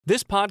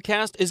This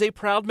podcast is a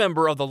proud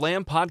member of the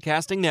Lamb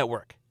Podcasting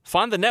Network.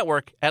 Find the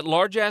network at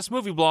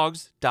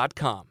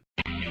largeassmovieblogs.com.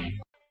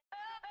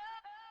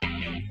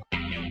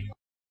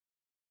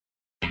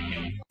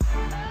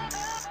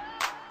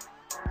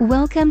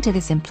 Welcome to the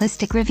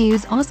Simplistic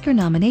Reviews Oscar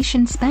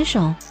nomination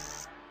special.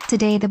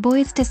 Today the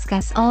boys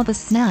discuss all the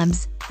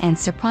snubs and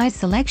surprise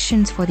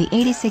selections for the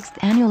 86th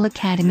Annual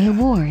Academy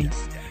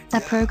Awards,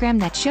 a program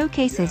that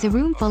showcases a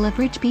room full of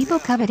rich people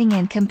coveting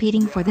and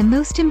competing for the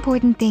most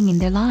important thing in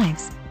their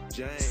lives.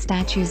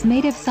 Statues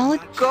made of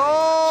solid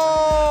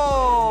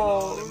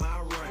gold.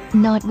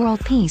 Not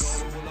world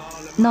peace.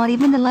 Not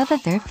even the love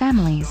of their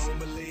families.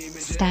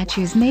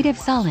 Statues made of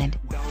solid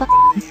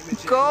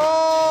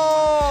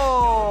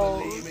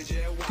gold.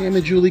 Damn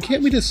it, Julie,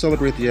 can't we just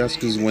celebrate the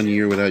Oscars 1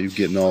 year without you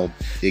getting all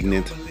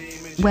ignorant?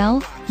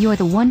 Well, you're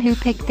the one who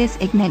picked this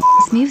ignorant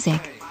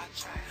music.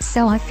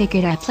 So I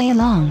figured I'd play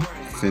along.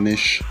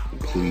 Finish,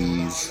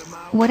 please.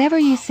 Whatever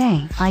you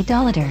say,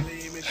 idolater.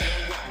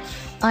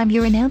 I'm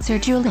your announcer,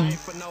 Julie.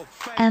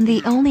 And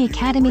the only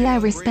academy I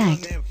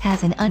respect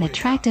has an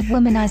unattractive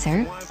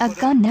womanizer, a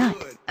gun nut,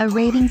 a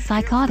raving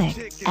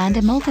psychotic, and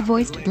a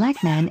multi-voiced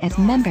black man as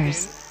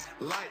members.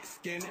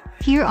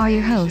 Here are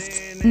your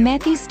hosts,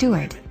 Matthew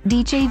Stewart,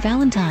 DJ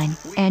Valentine,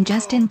 and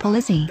Justin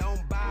Polizzi.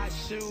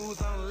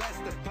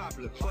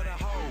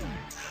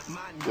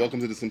 Welcome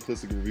to the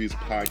Simplistic Reviews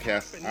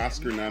podcast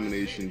Oscar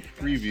nomination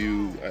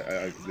preview.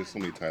 There's so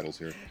many titles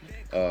here.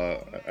 I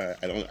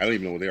don't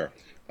even know what they are.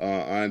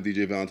 I'm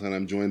DJ Valentine.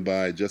 I'm joined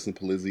by Justin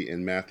Polizzi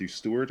and Matthew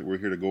Stewart. We're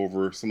here to go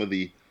over some of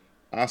the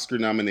Oscar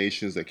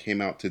nominations that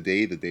came out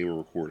today, the day we're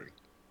recording.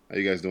 How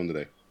you guys doing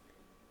today?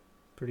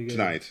 Pretty good.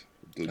 Tonight.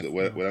 I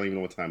don't even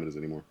know what time it is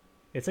anymore.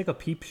 It's like a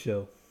peep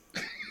show.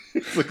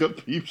 It's like a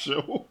peep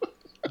show.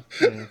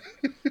 Yeah.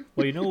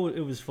 Well, you know,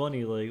 it was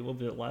funny. Like, what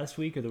was it, last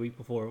week or the week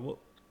before?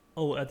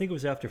 I think it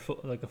was after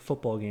a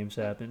football games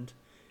happened,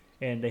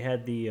 and they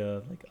had the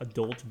like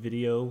adult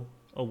video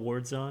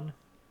awards on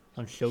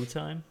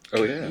Showtime.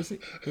 Oh yeah,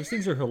 those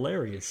things are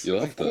hilarious.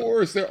 Of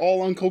course, they're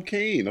all on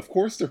cocaine. Of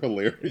course, they're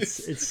hilarious.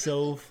 It's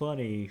so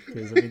funny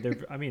because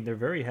they're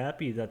very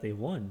happy that they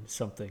won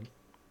something.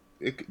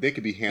 They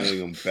could be handing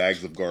them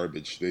bags of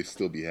garbage. They'd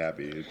still be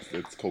happy.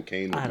 It's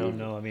cocaine. I don't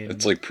know. I mean,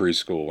 it's like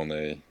preschool when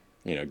they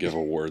give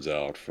awards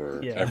out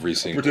for every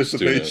single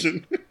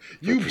participation. Student.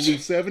 You blew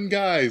 7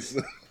 guys.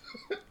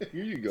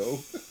 Here you go.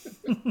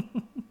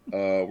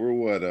 We're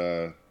what?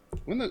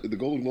 When the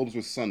Golden Globes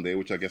was Sunday,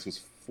 which I guess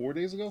was 5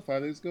 days ago.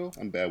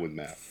 I'm bad with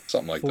math.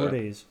 Something like 4 that.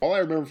 days. All I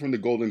remember from the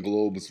Golden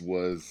Globes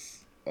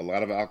was a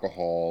lot of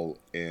alcohol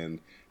and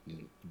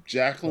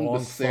Jacqueline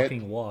Bisset.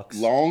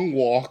 Long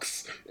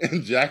walks,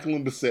 and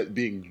Jacqueline Bisset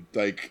being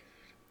like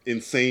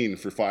insane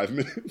for 5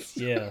 minutes.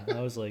 Yeah, I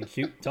was like,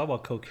 shoot, talk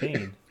about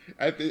cocaine.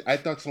 I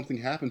thought something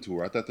happened to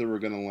her. I thought they were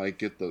gonna like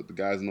get the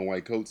guys in the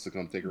white coats to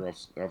come take her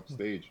off the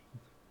stage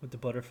With the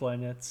butterfly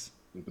nets.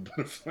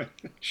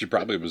 She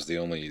probably was the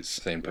only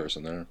sane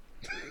person there.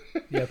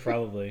 Yeah,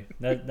 probably.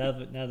 Now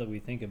that we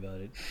think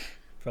about it,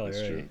 probably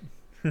that's right.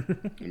 True.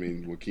 I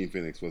mean, Joaquin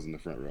Phoenix was in the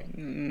front row.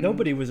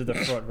 Nobody was in the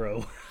front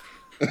row.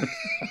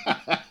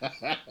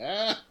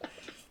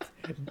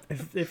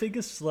 If they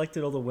just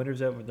selected all the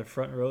winners out in the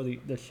front row,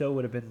 the show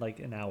would have been like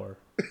an hour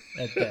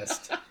at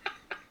best.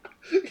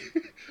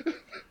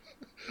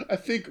 I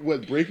think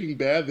Breaking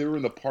Bad, they were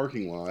in the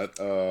parking lot.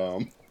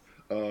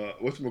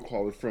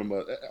 Whatchamacallit, from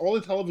all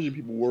the television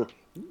people were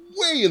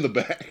way in the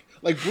back.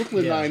 Like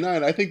Brooklyn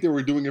Nine-Nine, I think they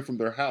were doing it from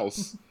their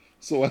house.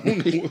 So I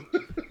don't know.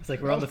 It's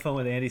like we're on the phone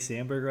with Andy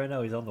Samberg right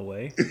now. He's on the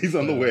way. He's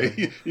on the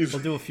way. We'll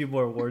do a few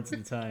more awards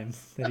in time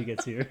that he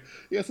gets here.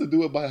 He has to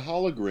do it by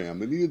hologram.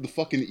 They needed the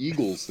fucking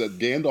Eagles that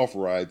Gandalf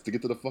rides to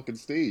get to the fucking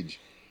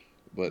stage.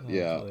 But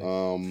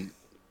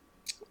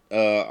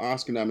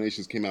Oscar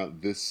nominations came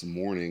out this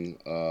morning,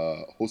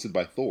 hosted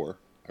by Thor,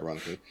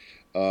 ironically.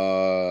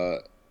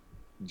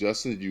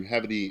 Justin, did you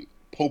have any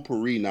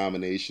potpourri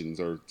nominations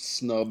or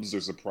snubs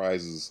or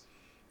surprises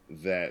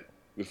that,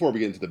 before we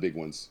get into the big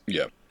ones?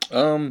 Yeah.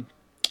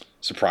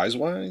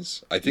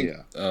 Surprise-wise, I think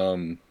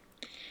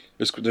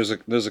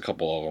there's a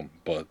couple of them,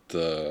 but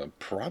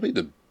probably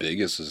the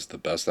biggest is the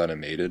Best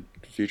Animated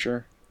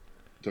Feature.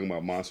 Talking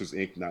about Monsters,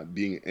 Inc. not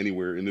being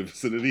anywhere in the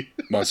vicinity.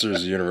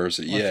 Monsters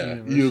University,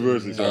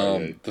 University.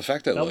 Sorry, the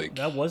fact that like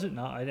that wasn't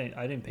not. I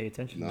didn't pay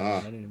attention. To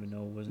that. I didn't even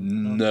know it wasn't.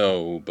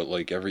 No, but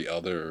like every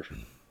other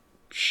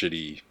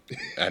shitty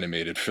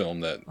animated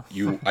film that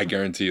I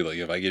guarantee, like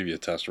if I gave you a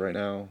test right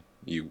now,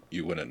 you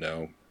wouldn't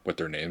know what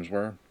their names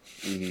were.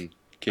 Mm-hmm.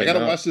 I gotta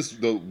watch this.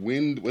 The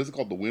Wind. What is it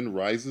called? The Wind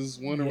Rises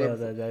one, or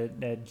whatever.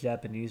 that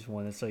Japanese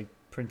one. It's like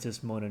Princess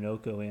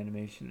Mononoke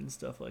animation and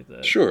stuff like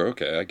that. Sure,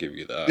 okay, I give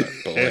you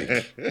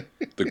that.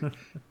 But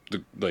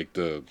like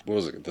the what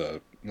was it?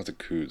 Not the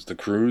Croods, the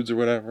Croods or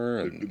whatever.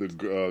 And the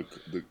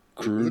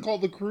Crude. Is it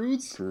called the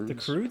Croods? The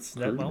Croods?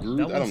 That I don't one's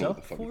know what up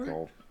the fuck for it's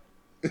called.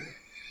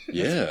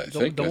 Yeah, I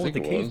think the one with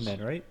the it was.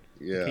 cavemen, right?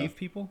 Yeah. Cave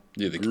people.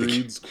 Yeah, the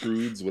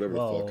Crudes, whatever the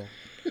Whoa.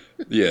 fuck.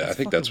 Yeah, That's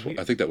fucking weird.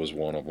 I think that was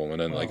one of them, and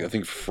then like I Oh.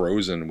 think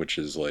Frozen, which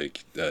is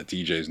like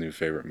DJ's new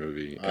favorite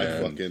movie.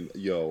 And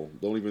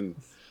Don't even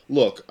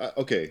look.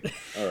 Okay,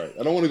 all right.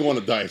 I don't want to go on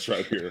a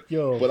diatribe here,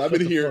 Yo, but I've shut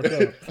been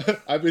the fuck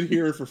here. I've been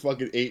hearing for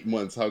fucking 8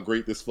 months how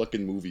great this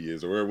fucking movie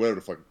is, or whatever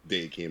the fuck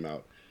day it came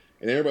out,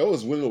 and everybody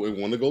was winning. It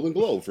won the Golden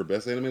Globe for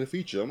best animated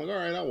feature. I'm like, all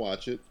right, I'll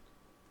watch it.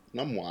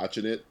 And I'm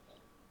watching it.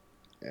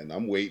 And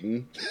I'm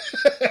waiting,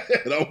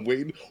 and I'm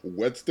waiting.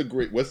 What's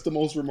the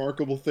most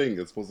remarkable thing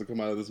that's supposed to come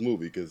out of this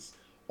movie? Because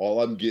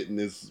all I'm getting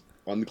is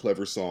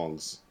unclever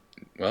songs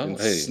well, and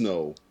hey,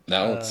 snow.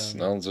 now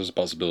there's a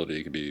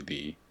possibility it could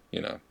be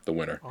the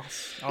winner.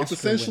 It's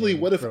essentially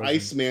what if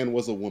Iceman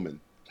was a woman,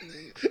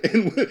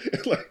 and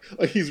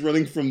like he's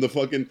running from the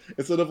fucking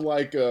instead of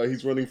like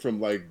he's running from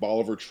like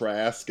Bolivar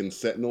Trask and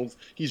Sentinels,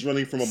 he's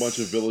running from a bunch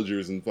of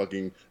villagers in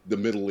fucking the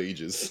Middle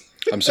Ages.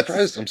 I'm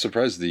surprised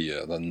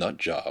the Nut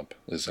Job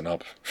isn't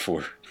up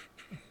for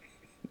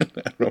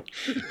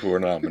for a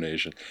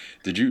nomination.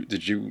 Did you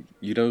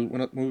know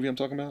what movie I'm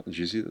talking about? Did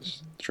you see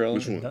this trailer?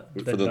 Which one?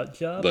 The Nut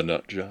Job? The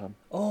Nut Job.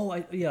 Oh,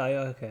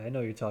 okay. I know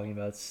what you're talking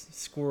about. It's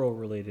squirrel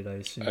related, I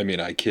assume. I mean,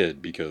 I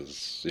kid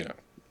because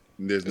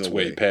There's it's no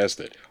way way.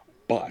 past it.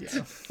 But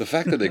the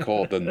fact that they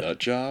call it the Nut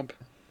Job,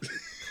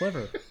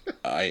 Clever.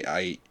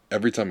 I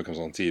every time it comes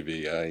on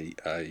TV,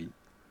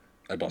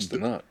 I bust a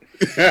nut.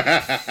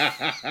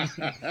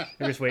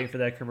 You're just waiting for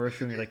that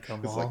commercial, and you're like,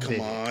 "Come It's on, like,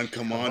 baby.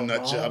 come on,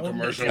 Nut Job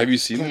commercial. Have you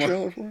seen the Come on.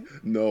 trailer for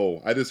it?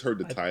 No, I just heard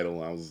the title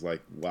and I was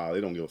like, wow,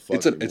 they don't give a fuck.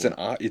 It's an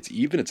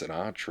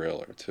anymore. odd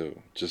trailer too.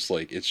 Just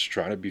like it's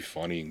trying to be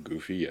funny and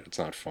goofy, yet it's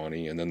not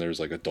funny. And then there's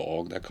like a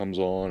dog that comes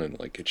on and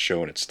like it's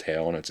showing its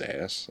tail and its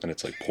ass, and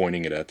it's like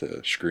pointing it at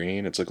the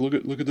screen. It's like look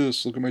at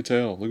this, look at my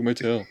tail, look at my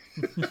tail.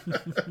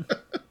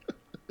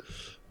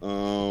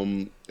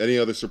 Any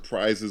other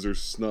surprises or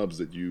snubs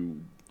that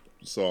you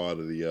saw out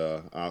of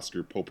the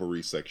Oscar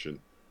potpourri section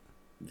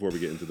before we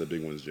get into the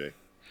big ones, Jay?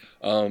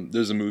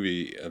 There's a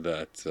movie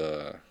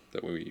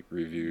that we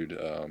reviewed.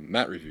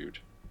 Matt reviewed.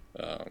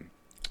 Do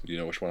you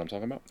know which one I'm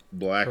talking about?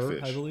 Blackfish.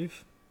 Her, I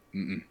believe.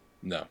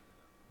 No,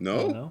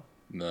 No? No.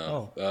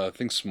 no. Oh.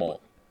 Think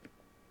Small.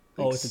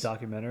 Oh, it's a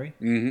documentary.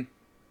 Mm-hmm.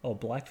 Oh,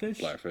 Blackfish.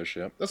 Blackfish.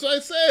 Yep. That's what I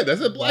said. I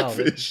said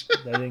Blackfish.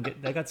 Wow,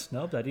 that got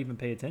snubbed. I didn't even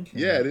pay attention.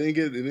 Yeah, it didn't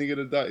get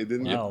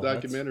Wow, the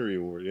documentary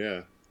award.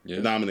 Yeah. Yeah.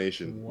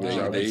 Nomination. Wow. Which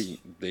I was-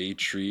 They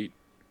treat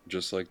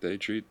just like they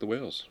treat the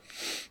whales.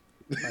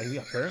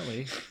 Yeah,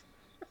 apparently.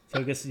 So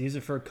I guess use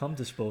it for a cum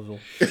disposal.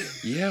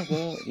 Yeah,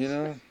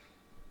 well,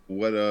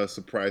 What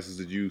surprises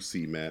did you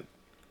see, Matt?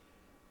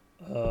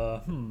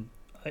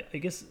 I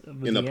guess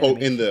with In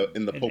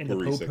the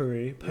potpourri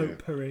section.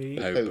 potpourri.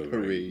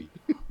 Potpourri.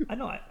 I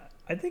know.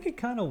 I think it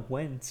kind of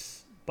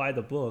went by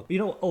the book. You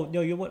know. Oh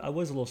no. You know what? I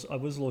was a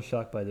little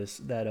shocked by this.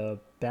 That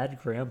Bad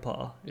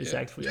Grandpa is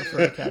actually up for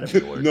an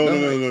Academy Award.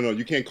 No.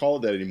 You can't call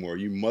it that anymore.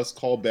 You must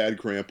call Bad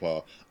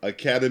Grandpa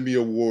Academy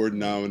Award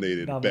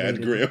nominated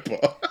Bad Grandpa.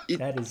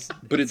 That is.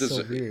 But it's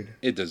so weird.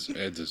 It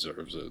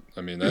deserves it.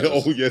 I mean,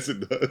 Oh yes,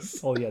 it does.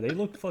 Oh yeah, they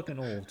look fucking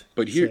old.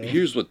 But so.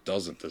 here's what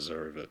doesn't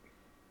deserve it.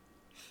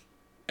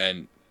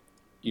 And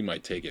you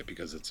might take it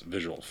because it's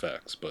visual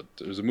effects, but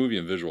there's a movie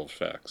in visual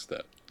effects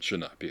that should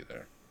not be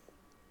there.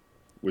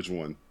 Which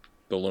one?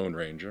 The Lone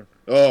Ranger.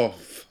 Oh.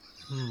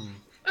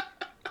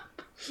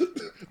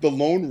 The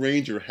Lone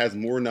Ranger has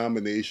more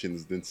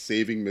nominations than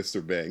Saving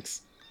Mr.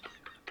 Banks.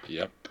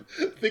 Yep.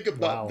 Think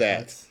about Wow, that.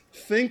 that's-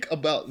 Think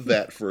about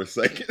that for a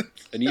second.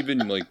 And even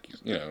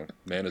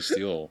Man of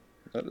Steel,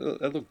 that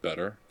looked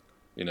better,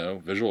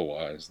 visual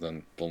wise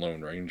than The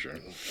Lone Ranger.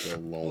 The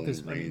Lone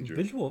Because Ranger.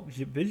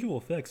 visual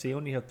effects, they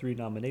only have 3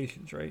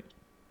 nominations, right?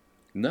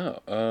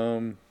 No,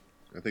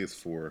 I think it's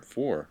 4.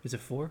 4. Is it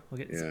 4?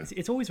 Okay, Yeah.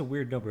 it's always a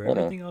weird number. Hold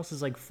on. Everything else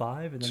is like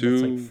 5, and then 2,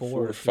 it's like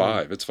 4 or 3.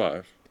 5. It's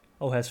 5.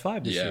 Oh, it has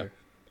 5 this Yeah. year.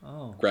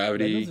 Oh, that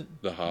Gravity,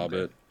 doesn't- The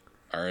Hobbit,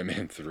 Iron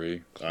Man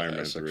 3, Iron Man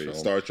classic 3. film.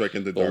 Star Trek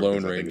Into The Darkness.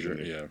 Lone I think is in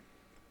Ranger, there. yeah.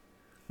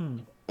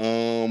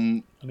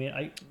 I mean,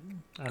 I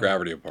don't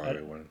Gravity know. will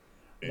probably win.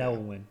 That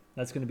will win.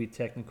 That's going to be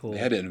technical. They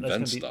had to that's invent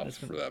gonna be- stuff that's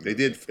for gonna- that. They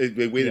movie. did.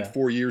 They waited Yeah.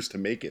 4 years to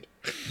make it.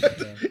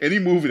 Yeah. Any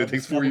movie that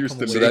takes 4 years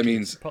to So make. that it.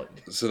 means Probably-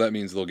 so that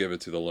means they'll give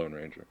it to the Lone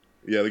Ranger.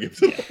 Yeah, they give it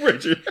to the Lone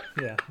Ranger.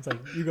 Yeah, it's like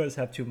you guys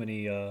have too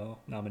many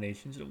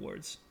nominations and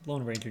awards.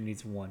 Lone Ranger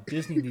needs 1.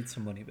 Disney needs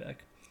some money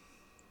back.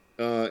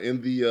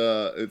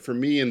 For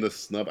me in the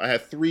snub, I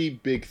had 3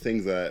 big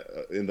things that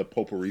in the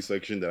potpourri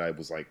section that I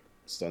was like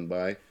stunned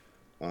by.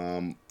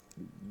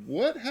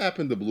 What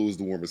happened to Blue is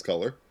the Warmest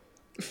Color?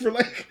 For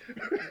like,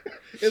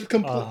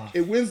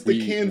 it wins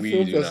the Cannes we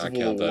Film do not Festival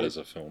count that award. as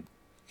a film.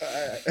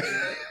 It's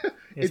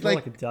It's more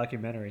like- like a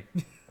documentary.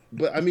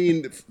 But I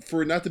mean,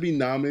 for it not to be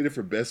nominated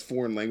for Best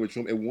Foreign Language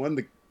Film, it won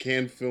the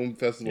Cannes Film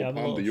Festival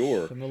Palme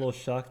d'Or. I'm a little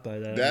shocked by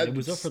that. It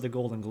was up for the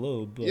Golden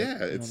Globe. But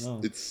yeah, it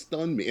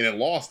stunned me, and it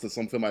lost to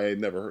some film I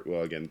had never heard.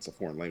 Well, again, it's a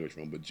foreign language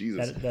film, but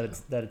Jesus,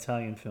 that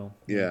Italian film.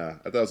 Yeah,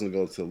 I thought I was gonna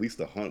go to at least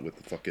The Hunt with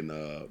the fucking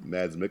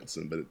Mads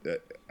Mikkelsen, but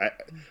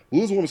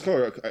Blues Woman's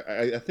Color,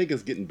 I think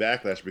is getting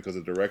backlash because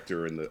the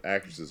director and the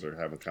actresses are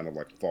having kind of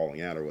like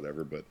falling out or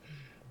whatever. But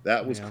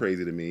that was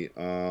crazy to me.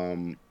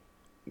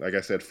 Like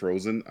I said,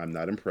 Frozen. I'm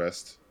not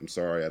impressed. I'm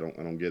sorry. I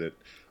don't get it.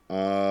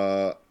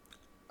 How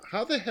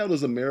the hell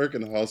does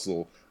American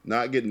Hustle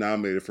not get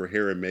nominated for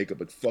hair and makeup,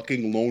 but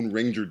fucking Lone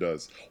Ranger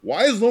does?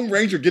 Why is Lone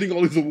Ranger getting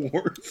all these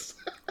awards?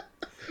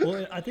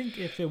 Well, I think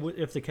if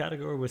the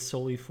category was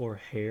solely for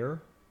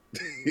hair,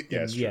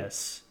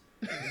 yes.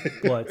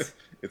 But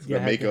it's you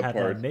the had makeup to have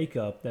part. That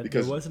makeup.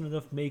 There wasn't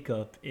enough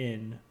makeup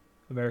in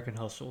American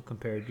Hustle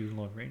compared to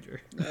Lone Ranger.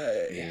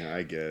 Yeah,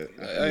 I get it.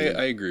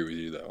 I agree with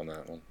you though on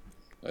that one.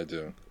 I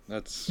do.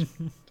 That's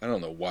I don't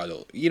know why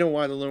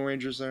why the Lone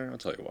Ranger's there? I'll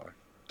tell you why.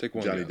 Take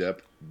one. Johnny guess. Depp,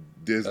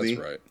 Disney.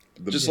 That's right.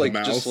 The just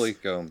mouse.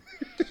 like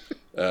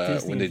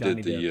when they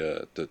did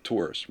the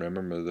Tourist.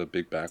 Remember the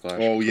big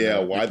backlash? Oh yeah,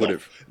 why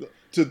the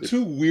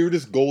two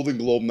weirdest Golden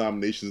Globe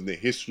nominations in the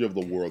history of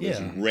the world is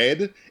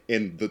Red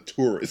and The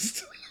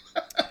Tourist.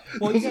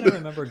 Well, you gotta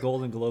remember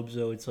Golden Globes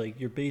though. It's like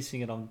you're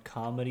basing it on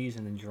comedies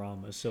and then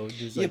dramas. So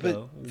there's like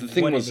but the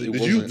thing was,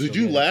 did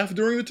you laugh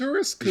during The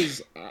Tourist?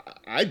 Because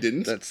I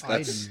didn't. That's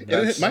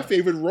my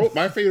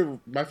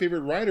favorite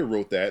writer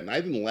wrote that, and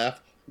I didn't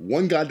laugh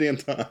one goddamn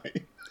time.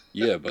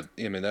 Yeah, but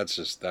I mean that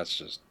just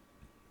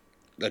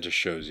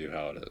shows you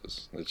how it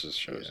is. It just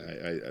shows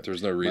you.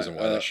 There's no reason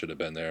why that should have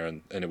been there,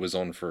 and it was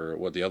on for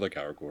what the other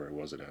category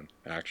was it in?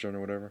 Action or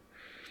whatever.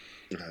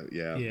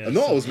 Yeah.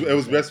 No, it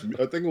was best.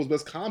 I think it was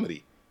best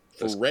comedy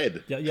for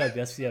Red.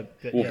 Best.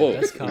 Well, both.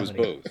 Best comedy. It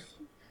was both.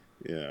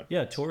 Yeah.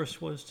 Yeah, Tourist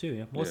was too.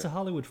 Yeah. Well, it's the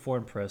Hollywood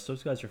Foreign Press.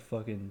 Those guys are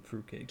fucking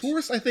fruitcakes.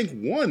 Tourist, I think,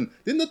 won.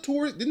 Didn't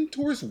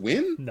Tourist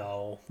win?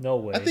 No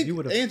way. I think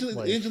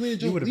Angelina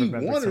Jolie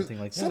won. Something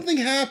like that. Something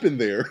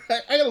happened there.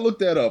 I gotta look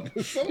that up.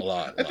 I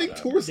think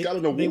Tourist got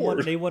an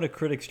award. They won a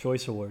Critics'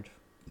 Choice Award.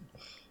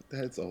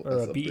 That's a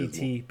BET,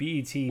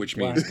 which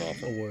Black means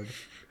nothing. Award.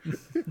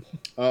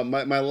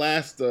 My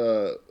last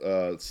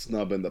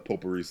snub in the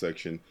potpourri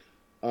section.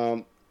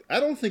 I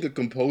don't think a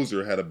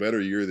composer had a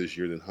better year this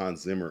year than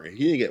Hans Zimmer, and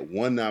he didn't get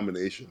one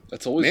nomination.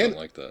 That's always been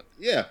like that.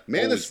 Yeah,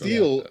 Man of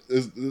Steel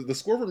is the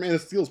score for Man of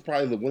Steel is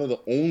probably one of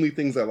the only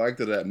things I liked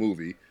of that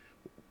movie.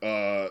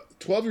 12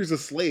 Years a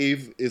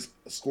Slave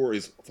score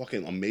is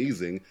fucking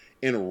amazing,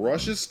 and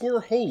Rush's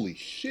score, holy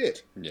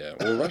shit. Yeah,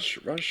 well,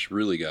 Rush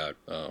really got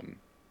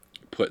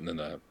put in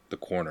the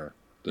corner.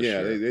 This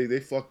year.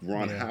 They fucked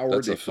Ron Howard.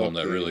 That's a film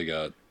that really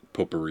got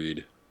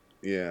potpourried.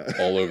 Yeah,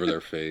 all over their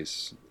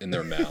face, in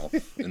their mouth,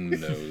 in the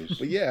nose.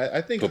 But yeah,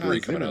 I think potpourri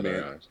Hans coming Zimmer, out of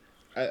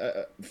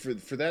their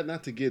eyes. For that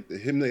not to get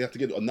him, they have to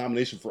get a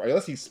nomination for.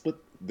 Unless they split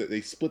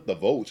the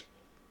vote,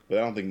 but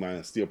I don't think Man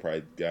of Steel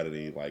probably got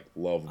any like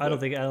love. I don't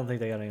think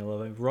they got any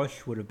love.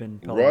 Rush would have been.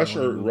 Rush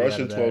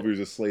and 12 Years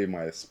a Slave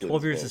might have split.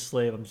 12 Years a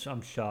Slave.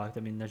 I'm shocked. I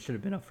mean, that should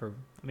have been up for.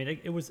 I mean,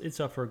 it's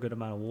up for a good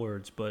amount of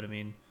awards, but I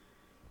mean,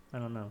 I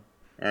don't know.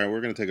 All right,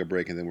 we're going to take a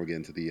break, and then we'll get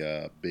into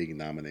the big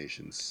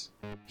nominations.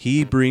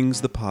 He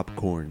brings the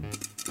popcorn.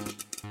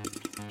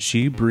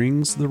 She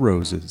brings the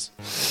roses.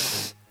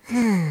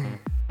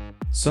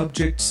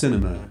 Subject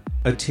Cinema.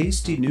 A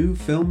tasty new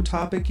film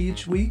topic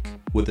each week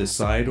with a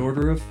side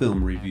order of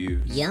film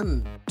reviews.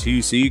 Yum.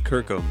 T.C.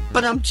 Kirkham.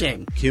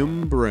 Ba-dum-ching.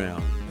 Kim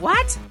Brown.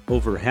 What?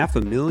 Over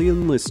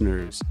 500,000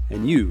 listeners,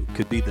 and you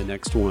could be the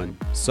next one.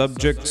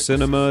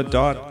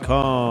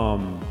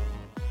 SubjectCinema.com.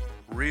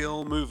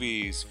 Real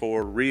movies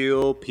for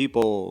real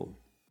people.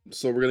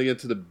 So we're going to get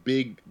to the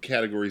big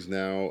categories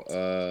now.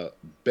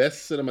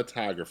 Best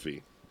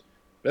cinematography.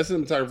 Best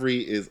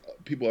cinematography is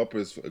people up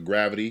as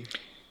Gravity,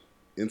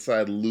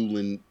 Inside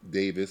Llewyn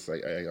Davis.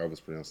 I always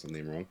pronounce the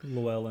name wrong.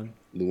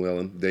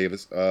 Llewyn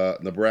Davis.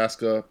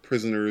 Nebraska,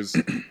 Prisoners,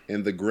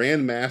 and The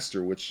Grand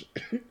Master, which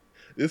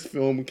this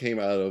film came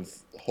out of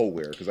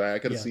nowhere because I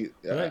could see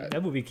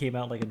that movie came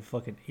out like in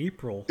fucking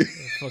April,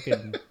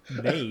 fucking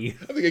May.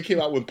 I think it came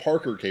out when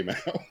Parker came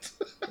out.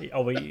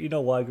 Oh, but you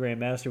know why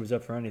Grandmaster was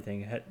up for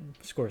anything? It had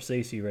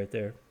Scorsese right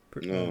there,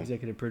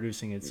 executive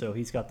producing it, so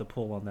he's got the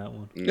pull on that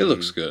one. It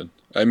looks good.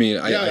 I mean,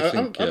 I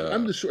think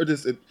I'm just sure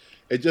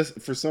it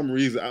just for some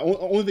reason.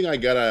 Only thing I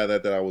got out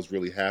of that I was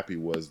really happy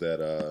was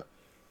that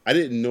I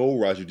didn't know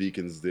Roger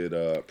Deakins did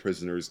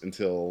Prisoners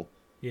until.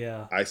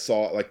 Yeah, I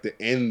saw like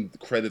the end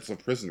credits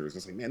of Prisoners. I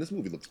was like, man, this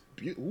movie looks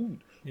beautiful.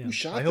 Who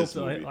shot this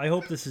movie? I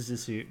hope this is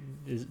his year.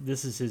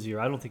 This is his year.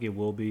 I don't think it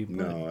will be. But,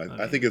 no,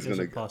 I think it's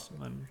gonna.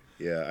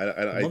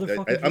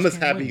 I'm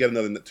just happy he got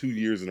another 2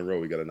 years in a row.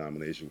 He got a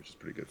nomination, which is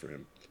pretty good for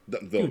him.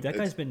 Dude, that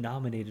guy's been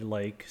nominated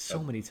like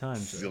so many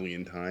times. A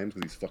zillion times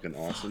because he's fucking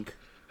awesome.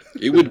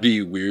 It would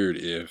be weird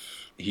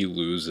if he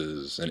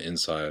loses and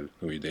Inside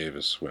Llewyn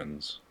Davis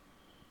wins.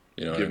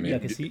 You know what I Give- mean?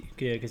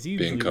 Yeah, because he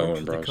Being usually Coen works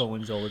with the Bros.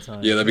 Coens all the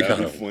time. Yeah, that'd be That'd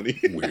kind be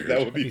of funny. weird. That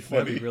would be That'd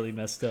funny. be really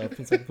messed up.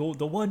 It's like the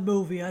one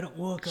movie I don't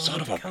work on. Son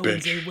with of the a Coens,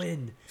 bitch. they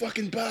win.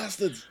 Fucking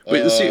bastards.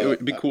 Wait, let's see. It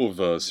would be cool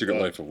if Secret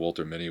uh, Life of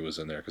Walter Mitty was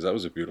in there because that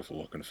was a beautiful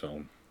looking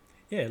film.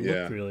 Yeah, it Yeah.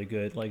 looked really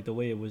good. Like the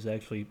way it was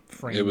actually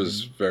framed. It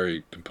was and-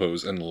 very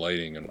composed and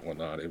lighting and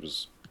whatnot. It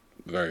was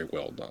very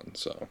well done.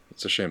 So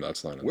it's a shame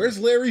that's not in Where's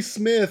Larry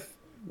Smith?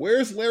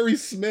 Where's Larry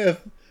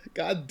Smith?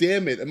 God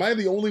damn it. Am I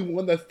the only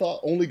one that thought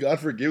Only God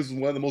Forgives was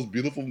one of the most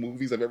beautiful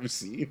movies I've ever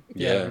seen?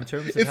 Yeah, Yeah. in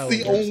terms of It's how the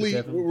it works, only it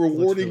definitely rewarding.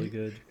 looks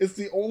really good. It's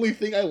the only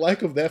thing I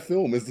like of that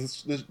film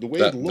is the way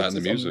That- it that looks.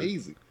 and the It's music.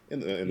 amazing.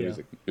 And the Yeah.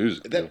 music. It was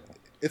That beautiful.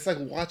 it's like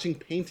watching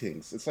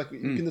paintings. It's like you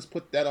can just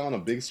put that on a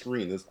big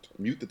screen. Just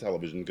mute the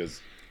television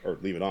or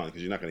leave it on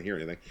because you're not going to hear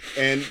anything.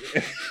 And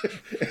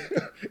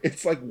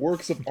it's like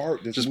works of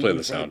art. that's Just play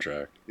moving the in front of you.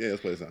 soundtrack. Yeah,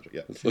 let's play the soundtrack.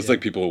 Yeah. It's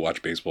like people who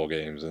watch baseball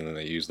games and then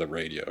they use the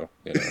radio.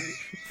 You know,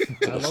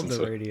 I love the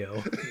to-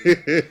 radio.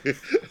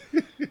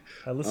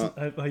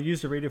 I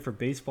use the radio for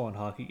baseball and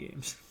hockey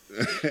games.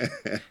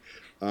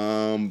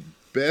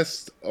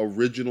 Best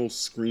original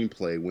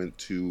screenplay went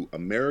to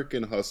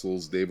American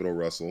Hustle's David O.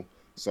 Russell.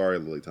 Sorry,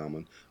 Lily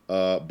Tomlin.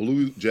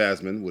 Blue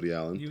Jasmine, Woody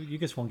Allen. You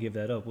just won't give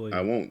that up, will you?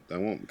 I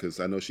won't, because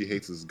I know she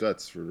hates his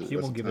guts for the She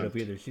rest won't of give it time. up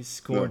either. She's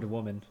scorned a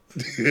woman.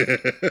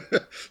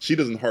 She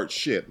doesn't heart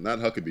shit, not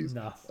Huckabees.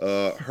 Nah.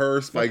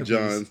 Her, Spike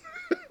Huckabees.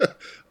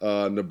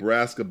 Jonze,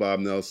 Nebraska, Bob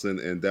Nelson,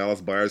 and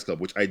Dallas Buyers Club,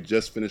 which I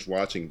just finished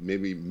watching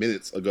maybe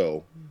minutes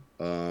ago,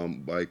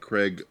 by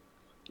Craig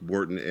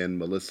Wharton and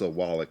Melissa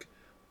Wallach.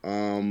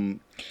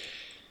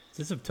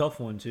 This is a tough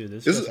one too.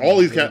 This got is some all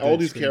these really good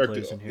these screenplays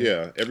characters. in here.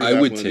 Yeah, every I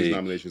last would one of these take.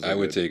 nominations. I are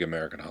would good. take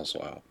American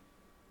Hustle out.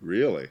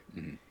 Really.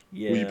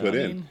 Yeah, Who you put I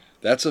in? mean,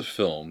 That's a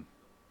film.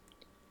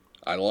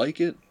 I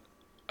like it.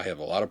 I have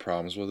a lot of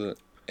problems with it,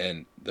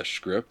 and the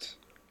script.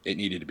 It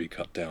needed to be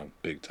cut down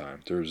big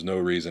time. There was no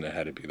reason it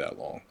had to be that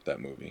long. That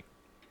movie,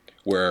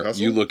 where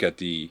Hustle? you look at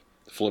the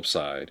flip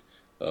side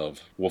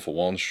of Wolf of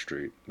Wall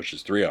Street, which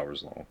is 3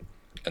 hours long,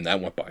 and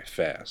that went by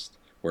fast.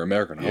 Where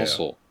American Yeah.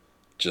 Hustle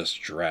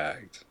just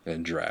dragged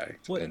and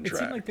dragged What, and it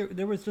seemed dragged. like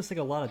there was just like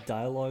a lot of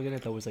dialogue in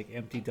it that was like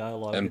empty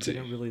dialogue. Empty. That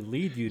didn't really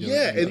lead you to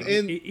Yeah,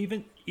 anything.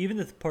 and- even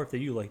the part that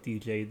you like,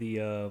 DJ, the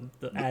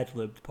ad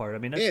libbed part. I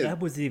mean, And- that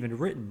wasn't even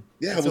written.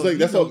 Yeah, I So was like, you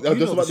that's know- what I was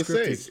you just know about the to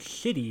script say. is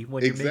shitty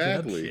when you're making up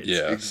Exactly. shit.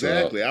 Yeah, so-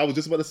 exactly. I was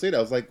just about to say that. I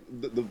was like,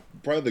 the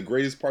probably the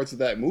greatest parts of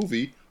that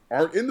movie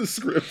aren't in the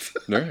script.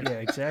 Right. Yeah,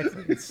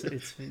 exactly. It's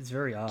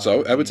very odd.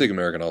 So I would take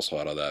American Hustle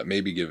out of that.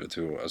 Maybe give it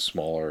to a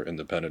smaller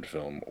independent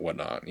film,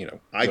 whatnot. You know,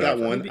 I got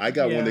whatever. one. Maybe- I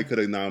got yeah. one they could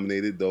have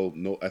nominated though.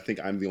 No, I think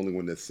I'm the only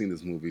one that's seen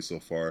this movie so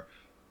far.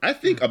 I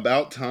think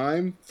About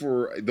Time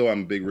for though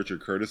I'm a big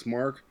Richard Curtis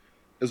mark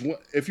is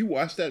what if you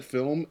watch that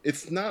film,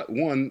 it's not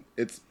one.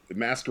 It's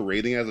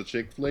masquerading as a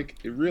chick flick.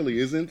 It really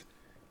isn't,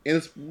 and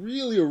it's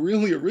really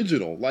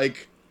original.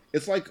 Like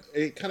it's like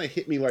it kind of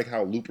hit me like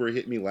how Looper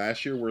hit me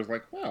last year, where it's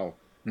like, wow.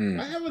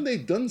 Why haven't they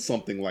done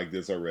something like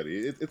this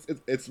already?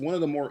 It's one of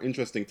the more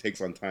interesting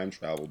takes on time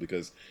travel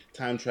because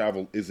time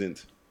travel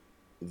isn't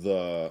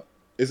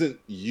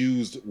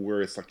used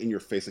where it's like in your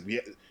face.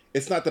 Like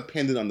it's not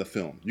dependent on the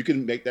film. You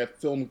can make that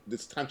film.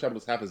 This time travel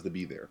just happens to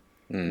be there.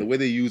 The way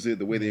they use it,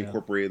 the way they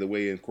incorporate it, the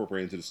way they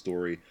incorporate it into the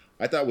story,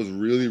 I thought was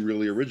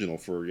really original.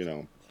 For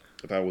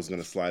if I was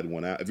going to slide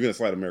one out, if you're going to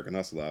slide American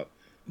Hustle out,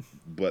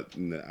 but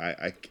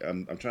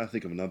I'm trying to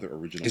think of another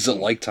original. Is it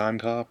film. like Time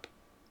Cop?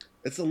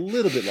 It's a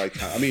little bit like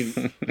time. I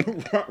mean,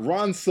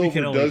 Ron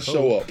Silver only does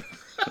show up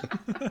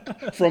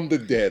from the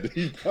dead.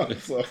 He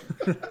comes up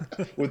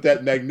with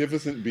that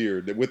magnificent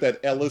beard, with that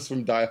Ellis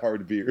from Die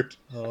Hard beard.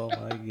 Oh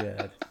my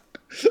god.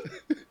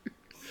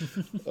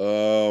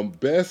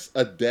 Best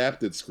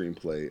adapted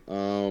screenplay.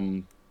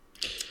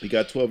 We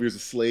got 12 Years a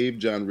Slave,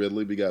 John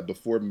Ridley. We got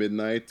Before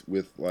Midnight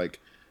with like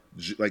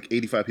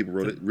 85 people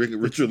wrote it.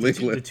 Richard The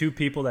Linklater. two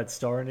people that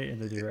star in it and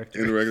the director.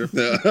 In the regular,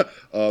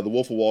 The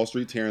Wolf of Wall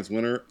Street, Terrence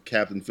Winter,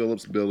 Captain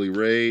Phillips, Billy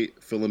Ray,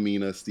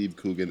 Philomena, Steve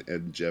Coogan,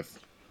 and Jeff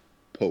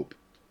Pope.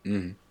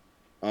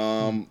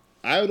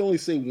 I would only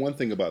say one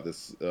thing about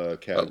this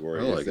category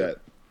I like is that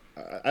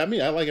I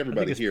mean I like I think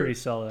everybody it's here. pretty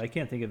solid. I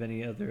can't think of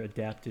any other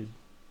adapted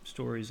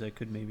stories that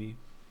could maybe.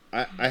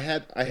 I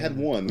had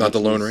one. Not the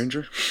which Lone was-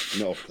 Ranger?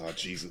 No, God,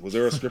 Jesus, was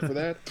there a script for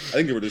that? I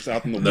think they were just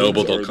out in the No, woods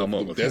but they'll or come the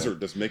up with desert, one.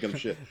 just making up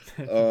shit.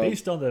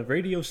 Based on the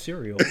radio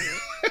serial.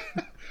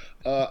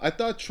 I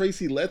thought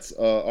Tracy Letts,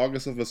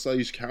 August of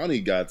Osage County,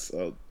 got.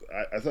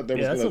 I thought that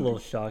was. Yeah, that's a gonna, little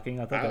shocking.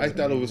 I thought. I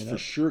thought it was for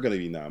sure going to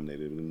be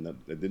nominated, and I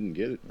didn't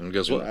get it. And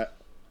guess what?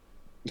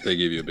 They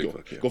gave you a big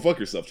fuck you. Go fuck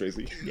yourself,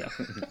 Tracy. Yeah.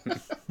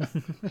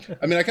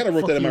 I mean, I kind of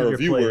wrote Fuck that in my you and your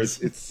review where plays.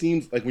 it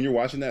seems like when you're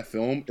watching that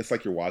film, it's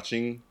like you're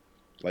watching,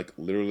 like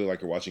literally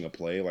like you're watching a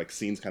play. Like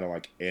scenes kind of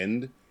like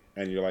end,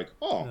 and you're like,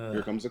 oh,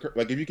 here comes the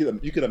like if you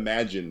could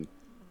imagine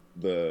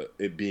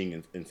it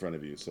being in front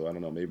of you. So I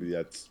don't know, maybe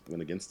that's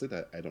went against it.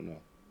 I don't know.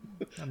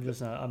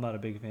 I'm not a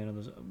big fan of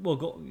those.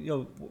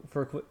 Well,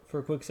 for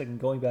a quick second,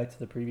 going back to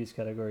the previous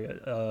category,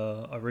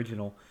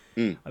 original.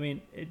 I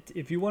mean,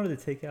 if you wanted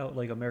to take out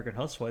like American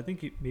Hustle, I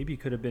think maybe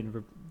it could have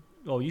been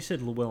Oh, you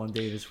said Llewellyn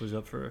Davis was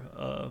up for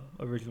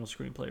original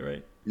screenplay,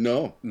 right?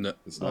 No, No,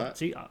 it's Oh, not.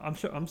 see,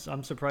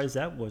 I'm surprised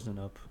that wasn't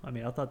up. I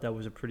mean, I thought that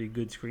was a pretty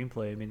good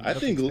screenplay. I mean, I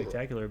nothing think-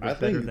 spectacular, I but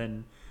better think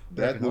than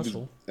That American movie's,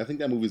 Hustle. I think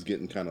that movie's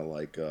getting kind of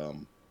like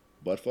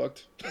butt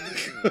fucked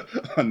on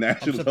I'm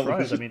national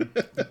surprised. I television.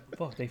 mean,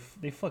 fuck,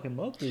 they fucking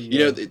love the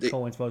they-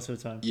 Coens most of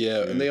the time.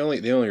 yeah, and they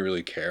only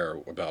really care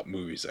about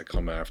movies that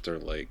come after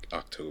like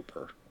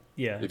October.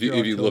 Yeah, If you're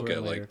you look October at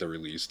and later. like the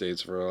release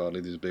dates for a lot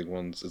of these big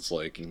ones, it's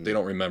like Mm-hmm. they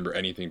don't remember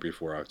anything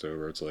before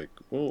October. It's like,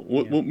 well,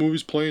 what Yeah.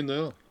 movie's playing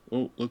now?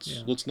 Oh,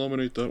 Yeah. let's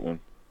nominate that one.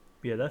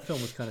 Yeah, that film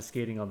was kind of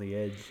skating on the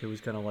edge. It was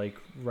kind of like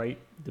right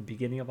the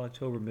beginning of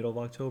October, middle of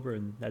October,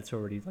 and that's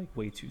already like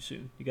way too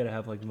soon. You got to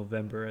have like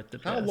November at the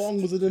How best. long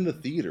was it in the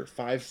theater?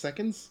 5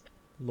 seconds?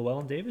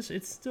 Llewellyn Davis?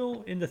 It's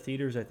still in the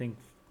theaters. I think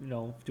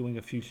doing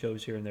a few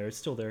shows here and there. It's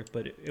still there,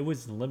 but it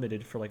was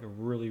limited for like a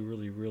really,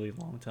 really, really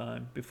long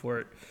time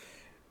before it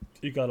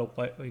got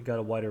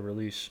a wider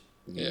release.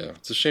 Yeah,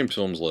 it's a shame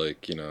films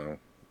like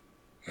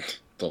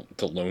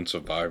the Lone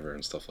Survivor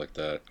and stuff like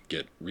that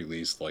get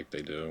released like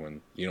they do,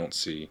 and you don't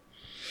see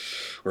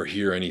or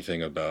hear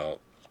anything about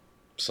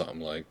something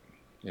like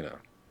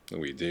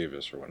Louis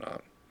Davis or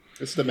whatnot.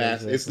 It's the Yeah,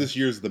 master. It's exactly. this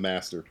year's The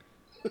Master.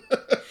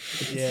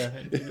 Yeah,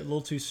 a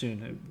little too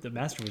soon. The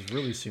Master was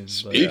really soon. But,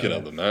 Speaking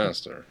of the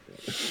master,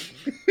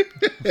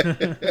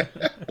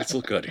 let's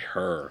look at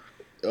her.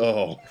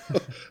 Oh,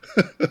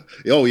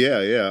 oh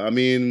yeah. I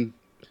mean,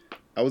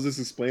 I was just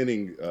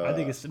explaining. I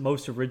think it's the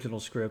most original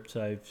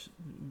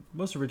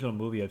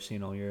movie I've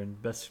seen all year, and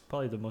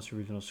probably the most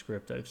original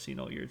script I've seen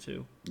all year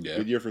too. Yeah,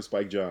 good year for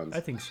Spike Jonze. I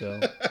think so.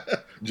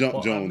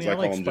 Jones, I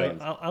call him Spike.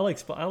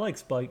 Jones. I like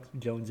Spike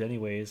Jones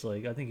anyways.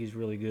 Like I think he's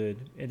really good,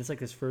 and it's like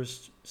his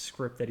first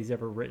script that he's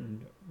ever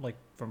written, like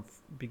from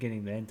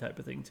beginning to end type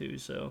of thing too.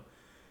 So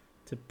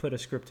to put a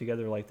script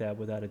together like that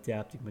without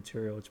adapting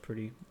material,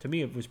 to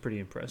me it was pretty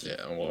impressive.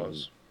 yeah, it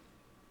was.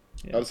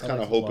 Yeah, I was kind of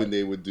liked it a hoping lot.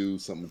 they would do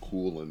something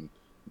cool and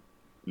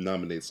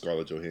nominate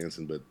Scarlett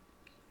Johansson, but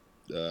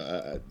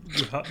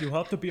You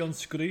have to be on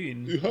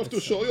screen. you have to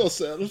show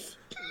yourself.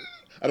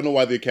 I don't know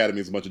why the Academy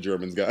is a bunch of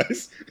Germans,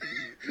 guys.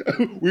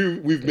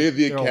 We've made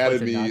the They're all a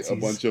bunch of Academy a Nazis.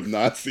 bunch of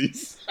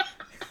Nazis.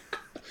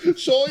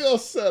 Show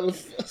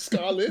yourself,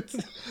 Scarlett.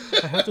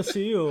 I have to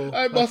see you.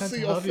 I must can't see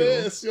your have you.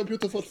 face, your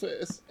beautiful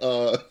face.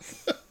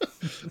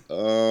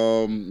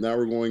 Now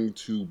we're going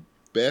to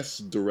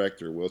Best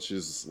Director, which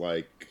is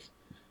like,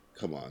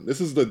 come on,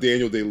 this is the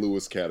Daniel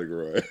Day-Lewis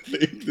category, I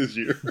think, this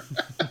year.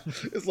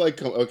 It's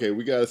like, okay,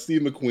 we got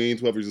Steve McQueen,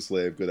 12 Years a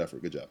Slave, good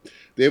effort, good job.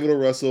 David O.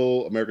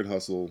 Russell, American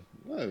Hustle,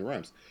 well, it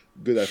rhymes.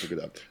 Good effort, good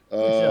job.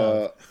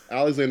 job.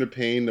 Alexander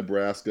Payne,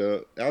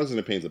 Nebraska.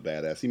 Alexander Payne's a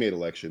badass. He made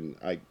Election.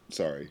 He's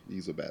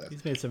a badass.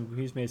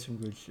 He's made some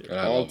good shit. And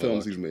I All love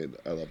films Election. he's made,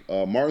 I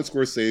love. Martin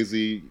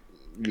Scorsese,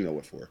 you know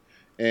what for.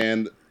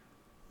 And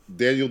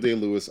Daniel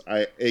Day-Lewis,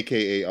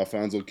 a.k.a.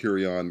 Alfonso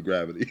Cuarón,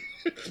 Gravity.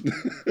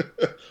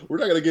 We're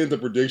not going to get into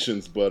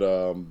predictions, but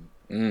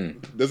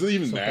does it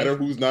even So matter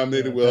best- who's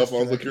nominated yeah, with best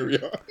Alfonso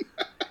director. Cuarón?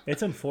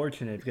 It's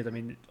unfortunate because I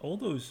mean, all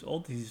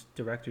these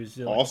directors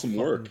did Awesome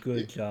fucking work.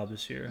 good job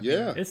this year. I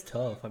Yeah. mean, it's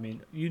tough. I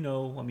mean,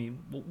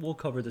 we'll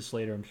cover this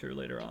later. I'm sure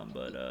later on,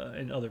 but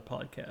in other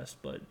podcasts.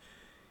 But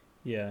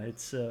yeah,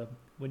 it's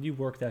when you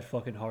work that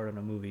fucking hard on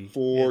a movie.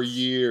 4 it's-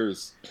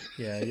 years.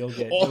 Yeah, you'll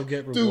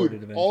get rewarded Dude,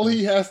 eventually. all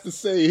he has to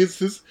say is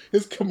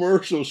his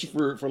commercials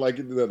for like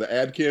the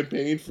ad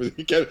campaign for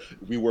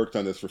we worked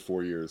on this for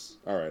 4 years.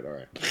 All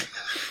right.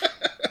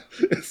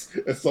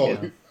 it's all.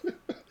 Yeah.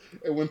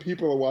 And when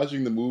people are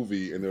watching the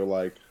movie and they're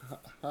like,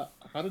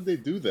 "How did they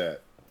do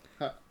that?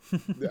 I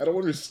don't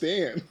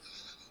understand."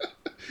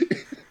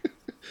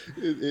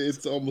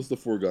 It's almost a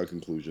foregone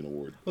conclusion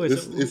award.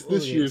 It's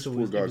this year's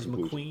foregone it was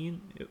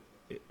conclusion. McQueen.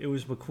 It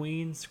was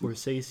McQueen,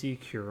 Scorsese,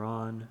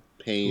 Cuarón.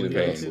 Payne and Who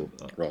did Russell.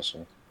 it?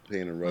 Russell.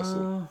 Payne and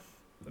Russell.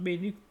 I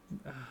mean,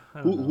 I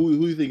Who don't know. who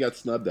do you think got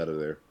snubbed out of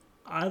there?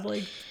 I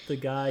like the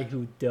guy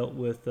who dealt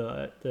with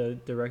the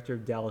director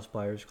of Dallas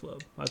Buyers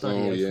Club. I thought Oh,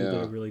 he actually did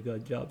yeah. a really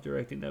good job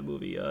directing that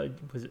movie.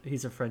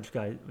 He's a French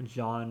guy,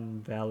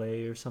 Jean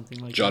Valet or something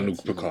like Jean-Luc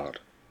that. Picard.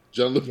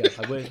 Jean-Luc, Yeah,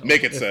 I wish,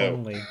 Make it if so.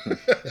 only.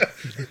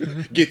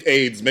 Get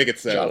AIDS, make it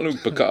so.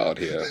 Jean-Luc Picard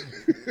here.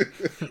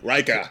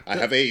 Riker, I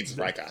have AIDS,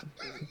 Riker.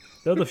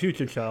 They're the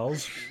future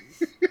Charles.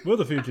 We're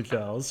the future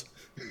Charles.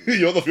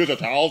 You're the future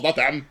Charles, not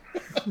them.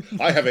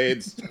 I have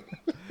AIDS.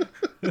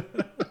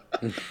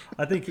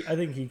 I think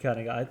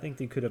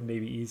they could have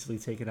maybe easily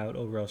taken out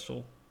O.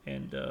 Russell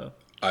and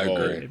I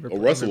agree. Oh,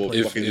 Russell will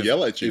If- fucking if-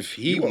 yell at you. if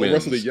he you want wins-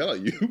 Russell to yell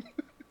at you.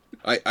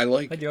 I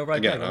like, I do right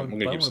again, back. I'm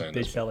going to keep saying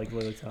this. bitch out like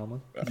Lily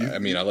Tomlin. I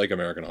mean, I like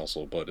American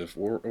Hustle, but if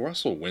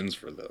Russell wins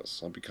for this,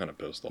 I'll be kind of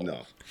pissed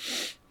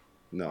off.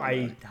 No.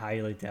 I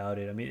highly doubt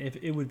it. I mean, if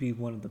it would be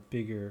one of the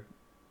bigger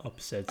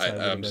upsets I would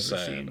have I'm ever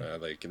saying,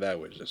 seen. like, that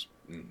would just...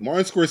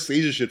 Martin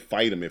Scorsese should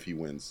fight him if he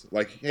wins.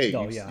 Like, hey,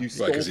 Oh, you, yeah. you Right,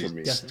 stole because from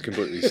me. he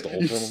completely stole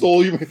You from him.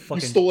 stole you Fucking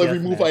stole every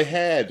death move match. I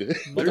had.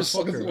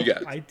 Motherfucker, you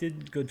got- I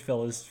did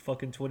Goodfellas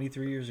fucking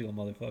 23 years ago,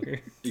 motherfucker.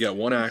 You got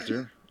one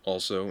actor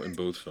also in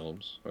both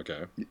films.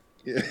 Okay.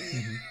 Yeah.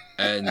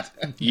 And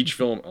each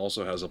film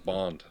also has a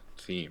Bond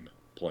theme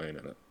playing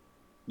in it.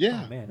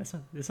 Yeah. Oh man,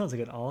 that sounds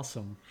like an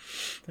awesome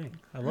thing.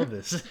 I love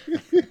this.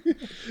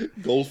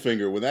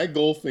 Goldfinger. When that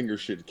Goldfinger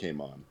shit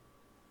came on,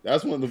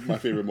 that's one of my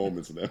favorite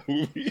moments in that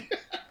movie.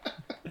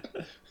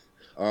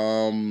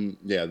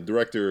 Yeah, the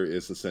director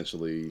is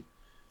essentially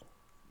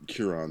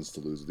Cuarón's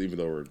Toulouse, even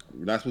though we're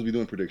not supposed to be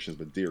doing predictions,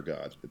 but dear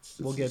God,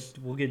 We'll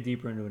get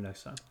deeper into it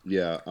next time.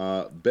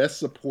 yeah. Best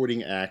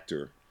supporting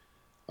actor.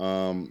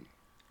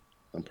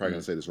 I'm probably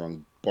gonna say this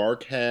wrong.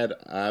 Barkhad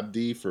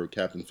Abdi for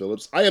Captain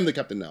Phillips. I am the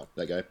captain now.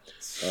 That guy,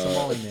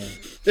 Somali man.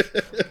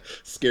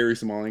 scary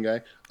Somalian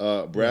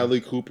guy. Bradley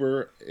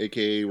Cooper,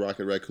 aka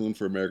Rocket Raccoon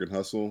for American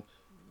Hustle.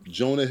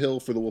 Jonah Hill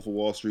for The Wolf of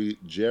Wall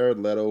Street. Jared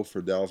Leto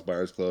for Dallas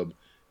Buyers Club,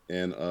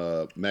 and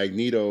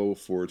Magneto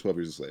for 12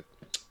 Years a Slave.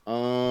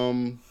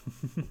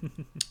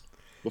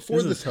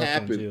 Before this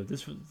happened,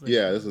 this was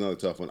yeah, this is another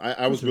tough one.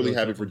 I was a really really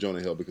happy tough for one.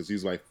 Jonah Hill because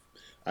he's like,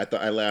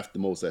 I laughed the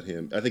most at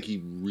him. I think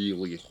he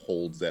really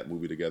holds that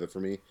movie together for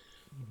me.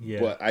 yeah.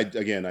 But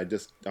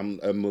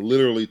I'm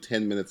literally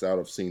 10 minutes out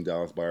of seeing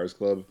Dallas Buyers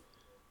Club.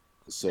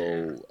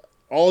 So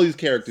all these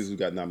characters who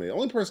got nominated. The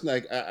only person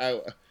I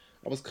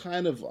was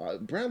kind of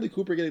Bradley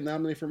Cooper getting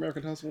nominated for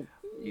American Hustle.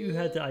 You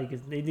had to. I guess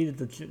they needed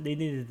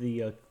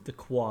the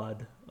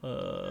quad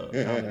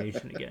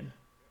nomination again.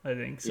 I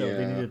think so.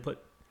 They Yeah. needed to put.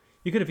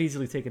 You could have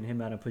easily taken him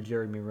out and put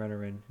Jeremy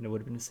Renner in, and it would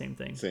have been the same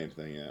thing. Same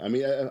thing, yeah. I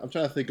mean, I'm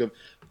trying to think of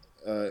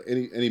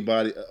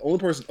anybody. Only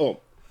person. Oh,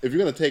 if you're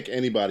gonna take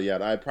anybody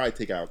out, I'd probably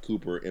take out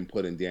Cooper and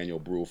put in Daniel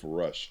Bruhl for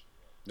Rush.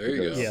 There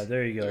you go. Yeah,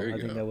 there you go. There you I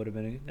think go. that would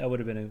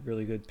have been a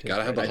really good pick.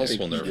 Gotta have the I think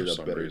hustle in he there did for a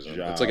some better reason.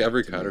 job It's like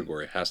every to me.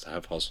 category has to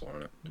have hustle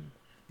in it.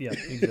 Yeah,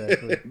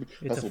 exactly.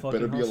 It's Hustle a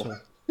better fucking be hustle.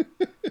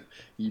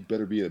 He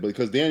better be it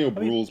because Daniel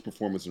Bruhl's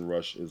performance in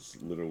Rush is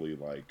literally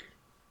like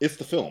it's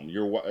the film.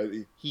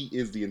 He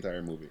is the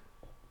entire movie.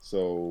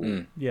 So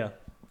Yeah.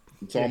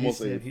 it's Yeah,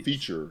 almost he's- a he-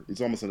 feature. It's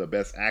almost the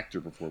best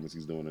actor performance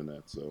he's doing in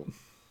that. So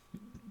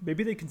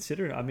Maybe they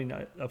consider. I mean,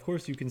 of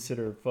course you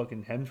consider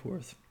fucking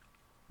Hemsworth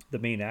the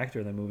main actor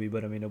in the movie,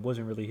 but I mean, it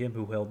wasn't really him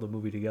who held the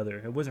movie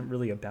together. It wasn't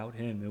really about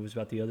him. It was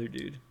about the other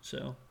dude.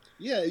 So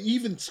yeah,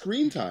 even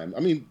screen time. I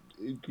mean,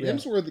 Yeah.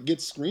 Hemsworth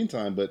gets screen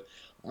time, but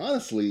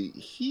honestly,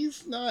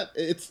 he's not.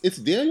 It's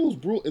Daniel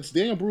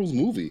Bruhl's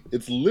movie.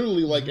 It's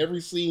literally like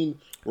every scene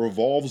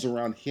revolves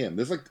around him.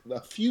 There's like a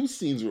few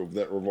scenes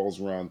that revolves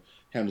around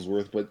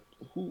Hemsworth, but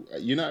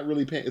you're not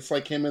really paying. It's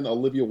like him and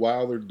Olivia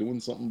Wilde are doing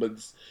something, but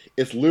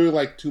it's literally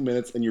like 2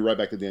 minutes, and you're right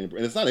back to Daniel Bruhl.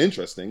 And it's not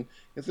interesting.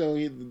 It's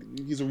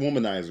he's a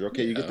womanizer.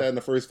 Okay, you get that in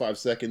the first 5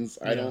 seconds.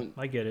 I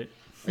get it.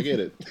 I get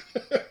it.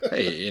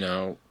 Hey,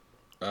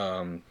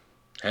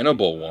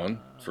 Hannibal won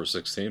for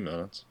 16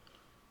 minutes.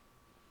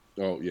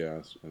 Oh yeah,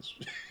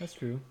 That's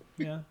true.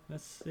 Yeah,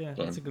 that's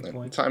a good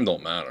point. Time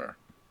don't matter.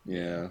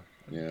 yeah.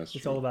 That's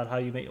It's true. all about how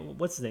you make.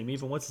 What's his name?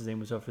 Even what's his name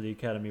was up for the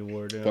Academy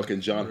Award.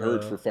 Fucking John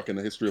Hurt for fucking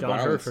the history of John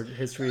violence. Hurt for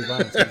History of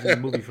Violence. He was in the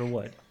movie for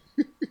what?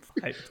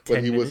 But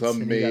 10 he was minutes,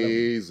 and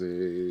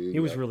amazing. He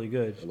was really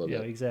good. I love Yeah,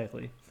 that.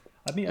 exactly.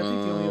 I mean, I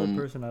think the only other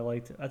person I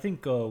liked, I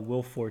think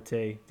Will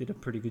Forte did a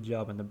pretty good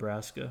job in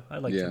Nebraska. I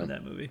liked him Yeah. in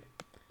that movie.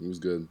 He was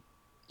good.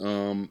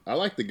 I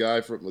like the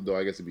guy from, though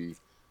I guess it'd be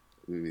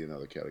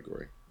another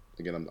category.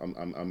 Again,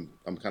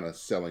 I'm kind of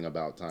selling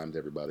about time to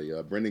everybody.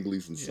 Brendan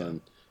Gleeson's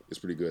son is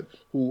pretty good.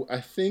 Who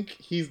I think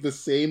he's the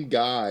same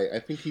guy. I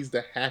think he's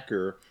the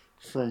hacker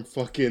from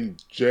fucking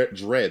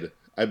Dredd,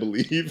 I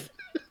believe.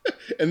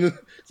 And then,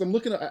 so I'm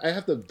looking at, I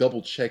have to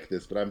double check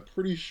this, but I'm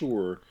pretty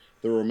sure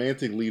the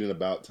romantic lead in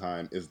About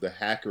Time is the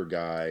hacker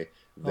guy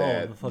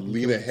that the fucking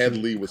Lena kid with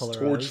Headley was color eyes.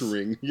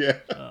 torturing. Yeah.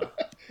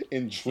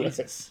 In Dredd.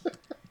 Jesus.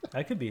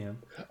 That could be him.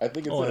 I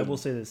think it's Oh, and I him. will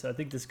say this. I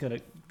think this is going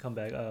to come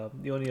back.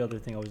 The only other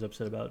thing I was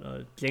upset about,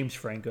 James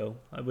Franco.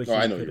 I wish Oh,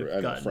 I he know could you're- I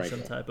have know gotten Franco.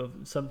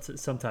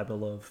 some type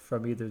of love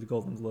from either the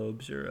Golden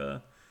Globes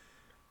or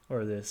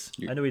this.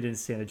 I know he didn't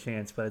stand a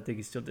chance, but I think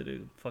he still did a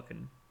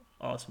fucking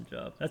awesome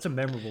job. That's a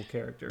memorable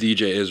character.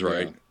 DJ is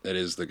right. It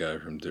is the guy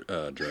from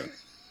Dread.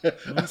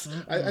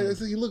 I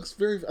he looks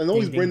very. I know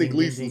he's Ding, ding, Brendan ding, ding,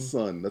 Gleeson's ding.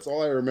 son. That's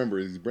all I remember.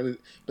 Is he's Brendan.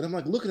 But I'm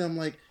like looking at him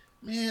like,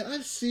 man,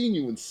 I've seen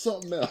you in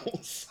something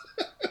else,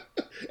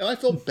 and I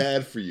felt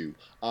bad for you.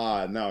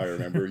 Ah, now I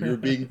remember. You're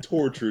being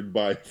tortured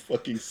by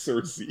fucking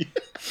Cersei.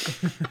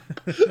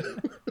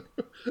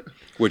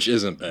 Which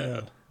isn't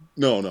bad.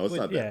 No, it's But,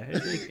 not yeah,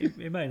 that.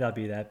 it might not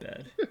be that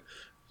bad.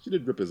 She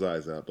did rip his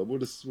eyes out, but we'll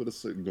just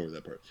ignore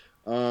that part.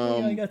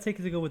 Yeah, you got to take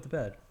it to go with the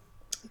bad.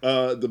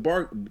 The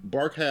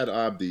Barkhad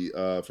Abdi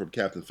from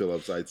Captain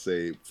Phillips, I'd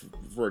say,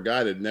 for a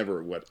guy that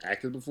never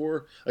acted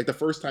before, like the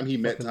first time he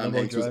met Fucking Tom limo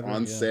Hanks was driver,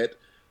 on yeah. set,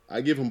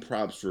 I give him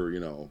props for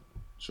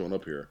showing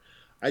up here.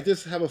 I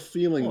just have a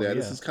feeling that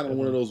this yeah, is kind of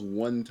one of those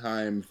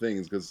one-time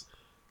things because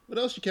what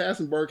else you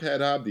casting Barkhad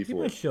Abdi He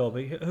for? might show up.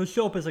 He'll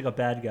show up as like a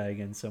bad guy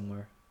again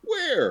somewhere.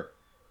 Where?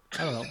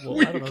 I don't know. Well,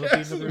 Where I don't know. you He'll be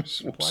casting another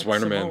him? black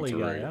Spider-Man Somali 3.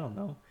 guy. I don't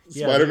know.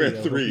 Yeah, Spider-Man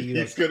there you go. 3. He'll be,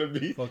 He's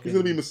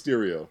gonna be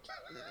Mysterio.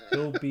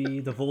 He'll be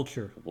the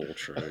Vulture,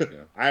 Vulture. Yeah.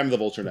 I am the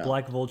Vulture now.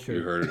 Black Vulture.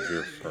 You heard it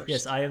here first.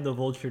 Yes, I am the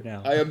Vulture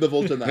now. I am the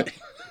Vulture now.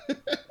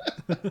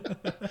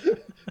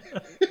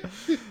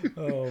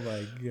 Oh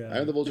my god! I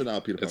am the vulture now,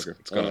 Peter Parker.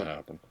 It's gonna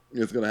happen.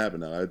 It's gonna happen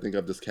now. I think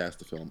I've just cast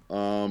the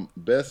film.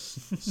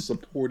 Best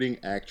supporting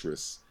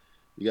actress.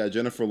 You got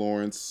Jennifer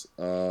Lawrence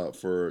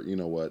for you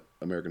know what,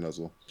 American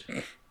Hustle.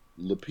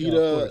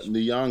 Lupita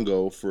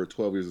Nyong'o for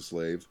 12 Years a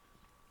Slave.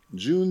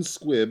 June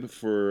Squibb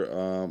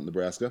for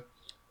Nebraska.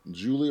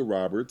 Julia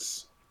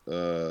Roberts,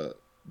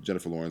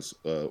 Jennifer Lawrence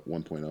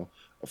 1.0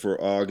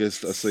 for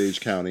August Osage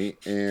County,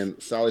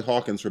 and Sally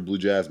Hawkins for Blue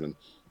Jasmine.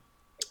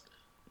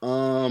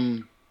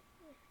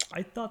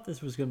 I thought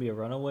this was gonna be a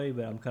runaway,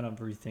 but I'm kind of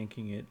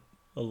rethinking it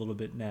a little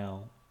bit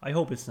now. I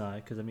hope it's not,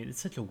 because I mean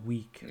it's such a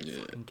weak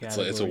fucking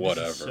category. It's a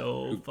whatever. This is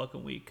so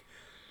fucking weak.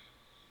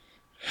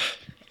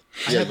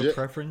 I Yeah, have a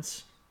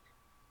preference,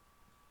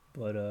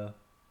 but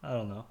I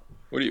don't know.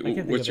 What's your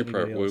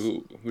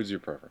else. who's your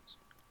preference?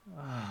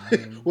 I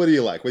mean, What do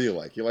you like? What do you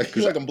like? You like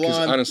them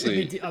blonde? Honestly,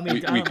 I we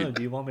don't know. could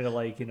Do you want me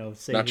to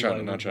say not who I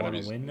trying would to want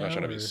be to win now? not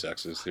trying to be or-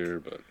 sexist here,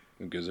 but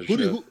who gives a Who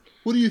shit?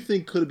 do you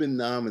think could have been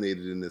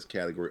nominated in this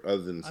category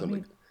other than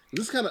somebody?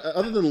 This kind of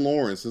other than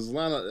Lawrence, there's a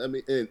lot of. I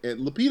mean, and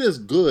Lupita's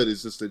good.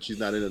 It's just that she's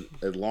not in it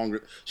as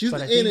longer. She's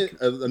But I in think-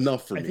 it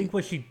enough for I me. think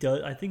what she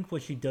does. I think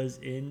what she does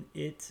in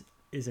it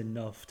is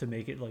enough to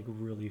make it like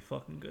really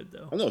fucking good,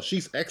 though. Oh no,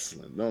 she's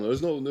excellent. No,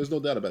 there's no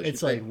doubt about it.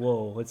 It's like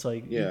whoa. It's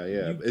like Yeah,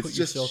 yeah. You It's put just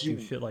yourself she-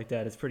 through shit like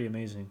that. It's pretty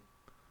amazing.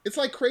 it's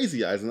like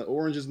Crazy Eyes and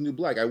Orange Is the New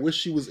Black. I wish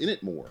she was in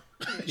it more.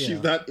 Yeah.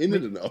 She's not in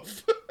it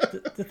enough.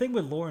 The thing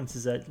with Lawrence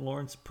is that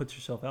Lawrence puts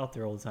herself out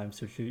there all the time,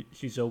 so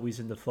she's always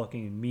in the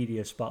fucking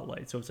media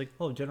spotlight. So it's like,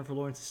 oh, Jennifer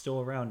Lawrence is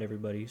still around,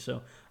 everybody. So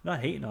I'm not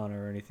hating on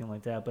her or anything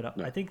like that, but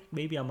I think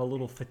maybe I'm a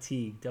little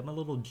fatigued. I'm a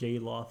little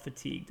J-Law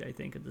fatigued, I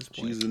think, at this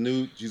point. She's the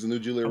new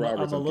Julia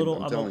Roberts.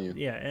 I'm telling you.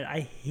 Yeah, and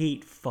I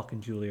hate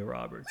fucking Julia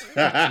Roberts.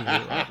 Fuck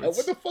Julia Roberts.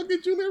 What the fuck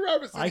did Julia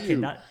Roberts? I do?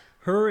 cannot.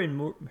 Her and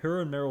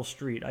Meryl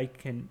Streep. I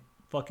can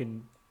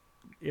fucking.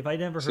 If I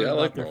never See, heard I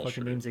about like their Meryl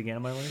fucking Streep. names again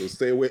in my life. So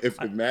stay away.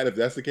 Matt, if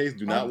that's the case,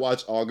 do not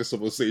watch August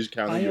of Osage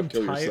County. I You'll am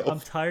kill tired. yourself. I'm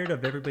tired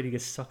of everybody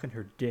just sucking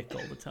her dick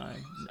all the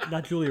time.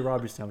 Not Julia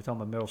Roberts now. We're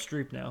talking about Meryl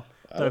Streep now.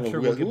 But I'm know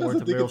sure who we'll has- get who more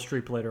has into a dick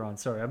Meryl Streep later on.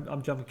 Sorry,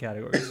 I'm jumping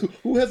categories.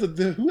 Who has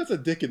a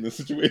dick in this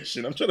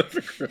situation? I'm trying to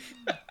figure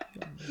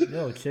out.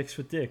 No, chicks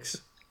with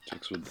dicks.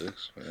 Chicks with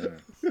dicks.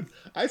 Yeah.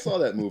 I saw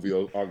that movie,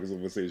 August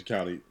of Osage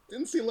County.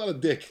 Didn't see a lot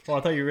of dick. Oh, I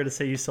thought you were going to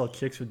say you saw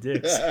chicks with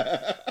dicks.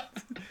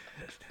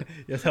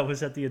 Yeah, that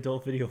was at the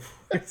Adult Video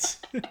Awards.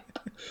 I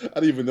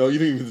didn't even know. You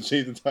didn't even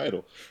change the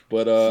title.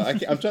 But I'm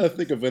trying to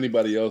think of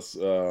anybody else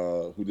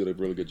who did a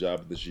really good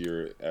job this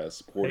year as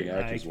supporting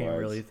I actress can't wise.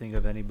 really think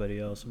of anybody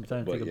else. I'm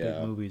trying to think of yeah.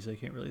 big movies. I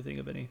can't really think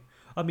of any.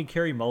 I mean,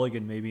 Carrie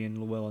Mulligan maybe in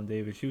Llewellyn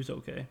David. She was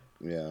okay.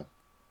 Yeah.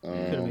 Could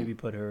have maybe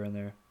put her in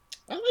there.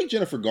 I like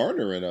Jennifer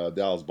Garner in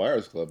Dallas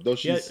Buyers Club, though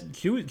she's.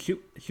 Yeah,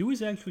 she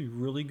was actually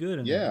really good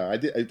in that.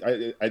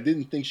 Yeah, I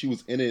didn't think she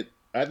was in it.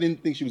 I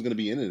didn't think she was going to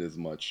be in it as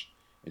much,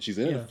 and she's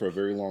in Yeah. it for a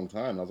very long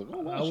time. And I was like,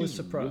 oh wow, I was she's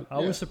surprised. really- I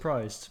was yeah.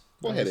 surprised.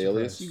 Go I ahead, was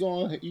Alias.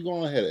 surprised. You go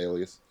on ahead,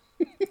 Alias.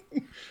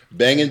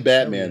 Banging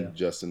Batman, yeah.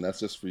 Justin. That's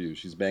just for you.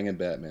 She's banging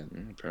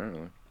Batman.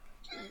 Apparently.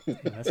 Yeah,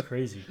 that's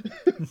crazy.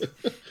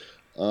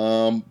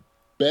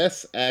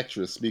 Best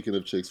actress. Speaking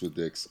of chicks with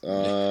dicks,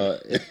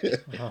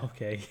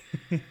 Okay.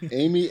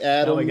 Amy Now I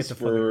Adams get the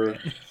for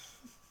fucking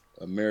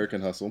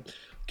American Hustle,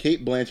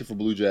 Kate Blanchett for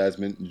Blue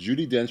Jasmine,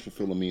 Judi Dench for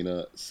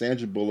Philomena,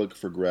 Sandra Bullock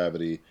for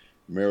Gravity,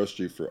 Meryl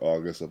Streep for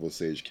August of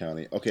Osage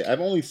County. Okay,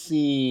 I've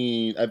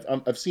seen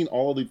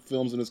all of the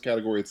films in this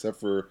category except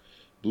for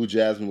Blue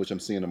Jasmine, which I'm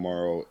seeing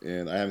tomorrow,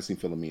 and I haven't seen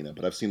Philomena,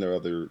 but I've seen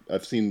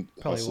Probably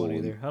Hustle. won't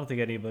and- either. I don't think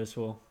any of us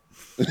will.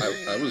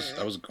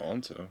 I was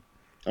gone to.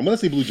 I'm gonna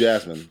see Blue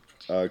Jasmine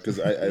because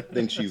I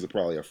think she's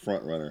probably a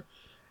front runner.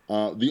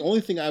 The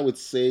only thing I would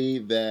say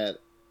that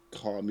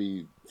caught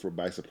me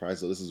by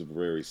surprise, though, this is a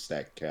very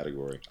stacked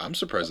category. I'm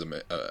surprised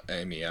that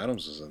Amy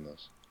Adams is in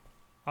this.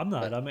 I'm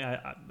not. I mean,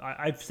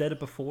 I've said it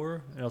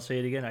before, and I'll say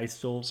it again. I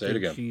still Say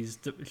it think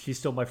again. she's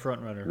still my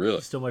front runner. Really?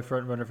 She's still my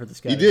front runner for this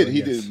He category.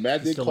 did. yes. Matt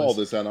She did still call is.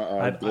 this on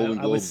Golden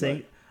I Globes was saying,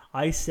 night.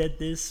 I said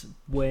this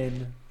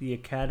when the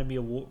Academy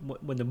Award,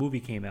 when the movie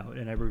came out,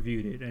 and I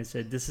reviewed it, and I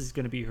said this is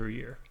going to be her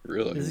year.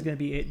 Really? This is going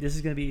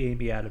to be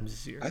Amy Adams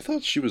this year. I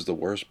thought she was the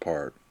worst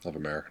part of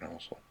American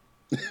Hustle.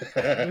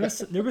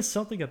 There was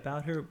something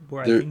about her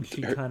where I There- think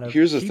she kind of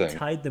here's the thing.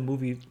 tied the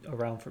movie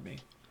around for me.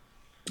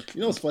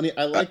 You know what's funny?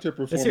 I liked her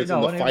Let's performance hear- in no, I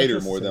The wanna hear Fighter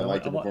what more Justin than I said.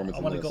 liked her performance I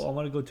in want to this. go. I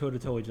want to go toe to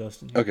toe with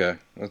Justin. Okay,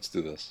 let's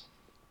do this.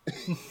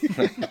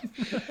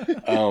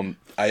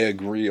 I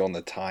agree on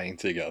the tying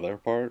together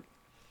part.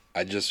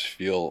 I just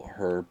feel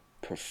her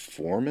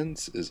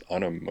performance is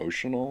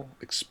unemotional,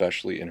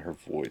 especially in her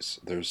voice.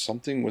 There's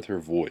something with her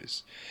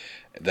voice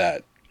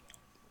that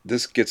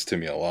this gets to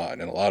me a lot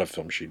in a lot of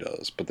films she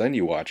does. But then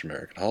you watch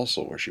American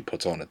Hustle where she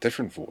puts on a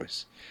different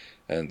voice.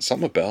 And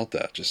something about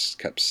that just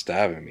kept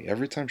stabbing me.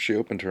 Every time she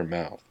opened her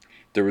mouth,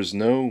 there was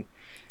no...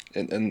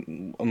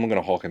 And I'm going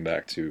to harken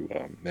back to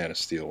Man of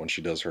Steel when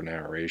she does her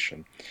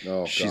narration.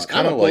 Oh, She's God.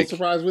 I'm kinda a like-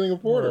 surprise winning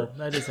reporter. Well,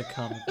 that is a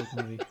comic book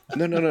movie.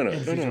 No.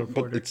 Visual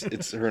But reporter.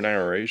 it's her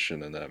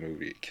narration in that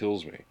movie. It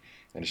kills me.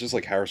 And it's just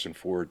like Harrison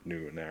Ford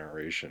knew in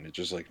narration. It's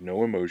just like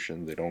no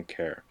emotion, they don't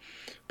care.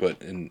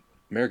 But in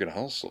American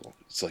Hustle,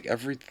 it's like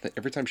every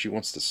time she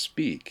wants to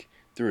speak,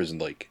 there is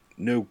like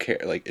no care.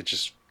 Like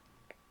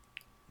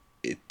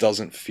it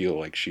doesn't feel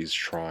like she's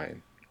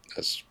trying.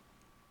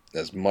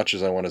 As much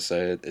as I want to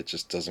say it, it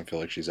just doesn't feel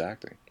like she's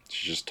acting.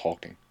 She's just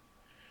talking.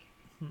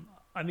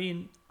 I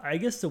mean, I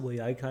guess the way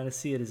I kind of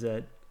see it is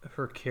that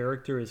her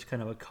character is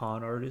kind of a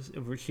con artist.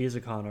 She is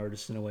a con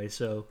artist in a way,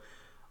 so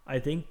I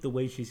think the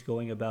way she's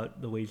going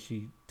about the way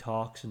she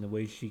talks and the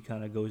way she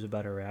kind of goes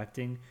about her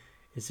acting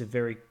is a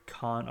very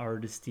con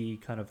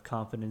artisty kind of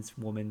confidence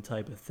woman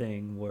type of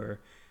thing where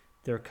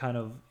they're kind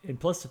of, and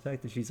plus the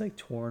fact that she's like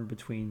torn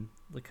between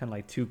like kind of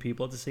like two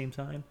people at the same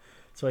time.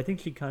 So I think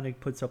she kind of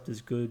puts up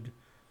this good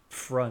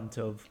front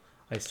of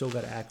I still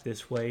got to act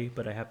this way,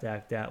 but I have to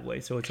act that way.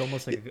 So it's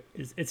almost like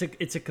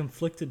it's a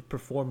conflicted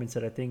performance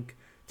that I think,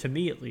 to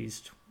me at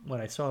least, when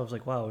I saw it, I was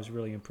like, wow, I was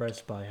really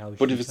impressed by how.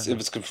 But if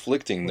it's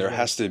conflicting, there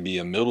has to be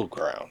a middle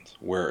ground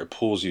where it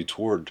pulls you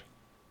toward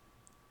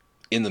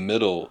in the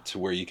middle to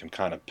where you can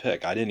kind of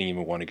pick. I didn't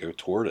even want to go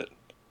toward it.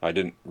 I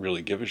didn't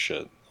really give a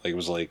shit. Like it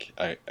was like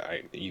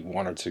you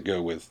want her to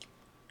go with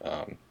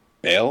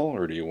Bale,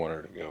 or do you want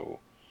her to go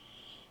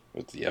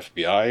with the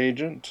FBI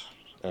agent?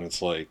 And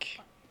it's like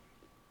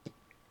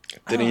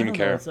didn't even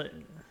care. Like,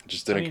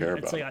 just didn't care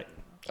about it.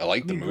 I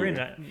liked the movie.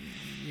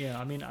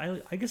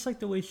 I guess like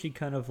the way she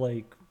kind of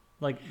like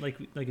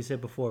you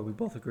said before, we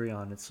both agree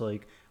on it's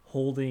like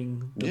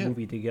holding the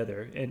movie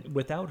together. And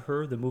without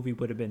her, the movie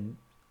would have been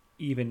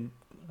even.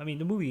 I mean,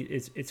 the movie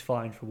it's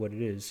fine for what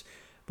it is,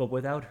 but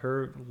without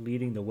her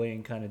leading the way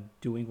and kind of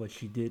doing what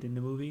she did in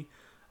the movie,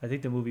 I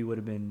think the movie would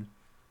have been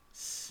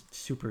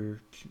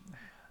super.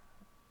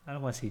 I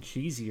don't want to say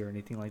cheesy or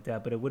anything like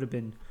that, but it would have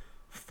been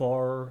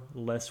far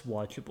less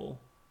watchable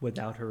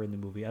without her in the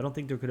movie. I don't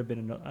think there could have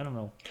been I don't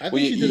know. I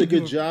think she did a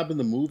good job in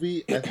the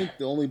movie. I think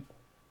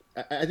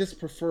I just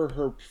prefer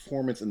her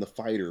performance in The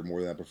Fighter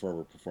more than I prefer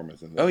her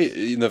performance in this. Oh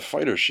yeah, in The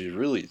Fighter she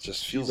really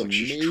just feels like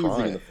she's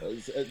trying.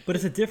 But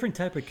it's a different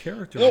type of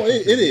character. No,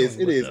 it is.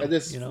 I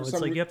just, it's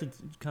like you have to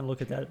kind of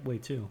look at that way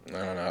too. I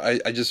don't know.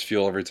 I just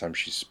feel every time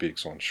she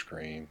speaks on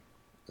screen,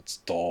 it's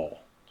dull.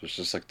 There's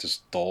just like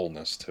this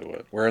dullness to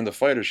it. Where in The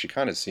Fighter, she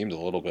kind of seemed a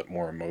little bit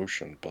more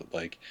emotion, but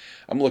like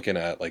I'm looking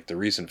at like the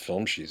recent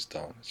films she's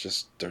done.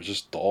 They're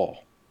just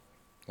dull.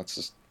 That's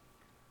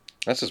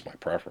just my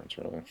preference,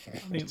 really.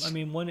 I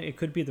mean, one it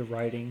could be the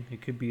writing.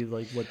 It could be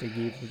like what they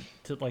gave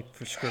to like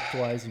for script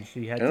wise, and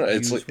she had.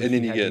 It's like, and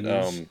then you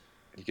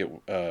get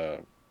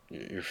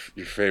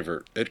your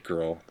favorite it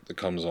girl that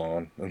comes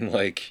on, and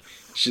like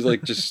she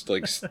like just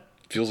like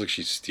feels like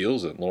she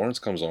steals it. Lawrence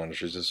comes on and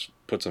she just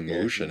puts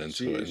emotion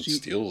into it and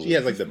steals it. She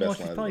has like the best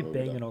line. She's probably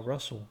banging on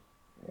Russell.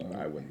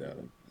 I wouldn't doubt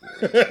him.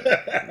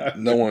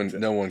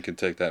 No one can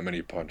take that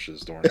many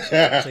punches, Lawrence.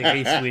 It's like,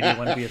 hey, sweetie, you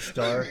want to be a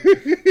star?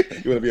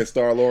 You want to be a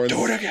star, Lawrence?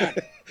 Do it again.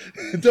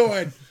 Do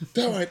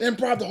it.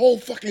 Improv the whole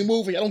fucking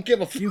movie. I don't give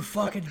a fuck. You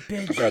fucking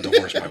bitch. I'm gonna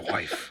divorce my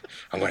wife.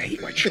 I'm gonna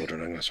hate my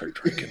children. I'm gonna start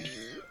drinking.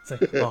 It's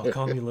like, oh,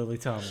 call me Lily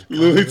Tomlin.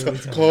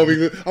 Call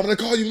me. I'm gonna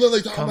call you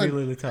Lily Tomlin. Call me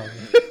Lily Tomlin.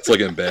 It's like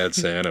in Bad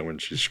Santa when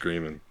she's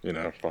screaming,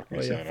 fuck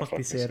me, Santa, fuck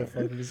me, Santa,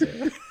 fuck me,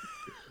 Santa.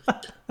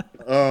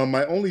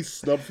 My only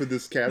snub for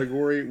this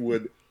category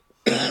would,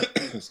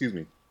 excuse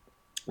me,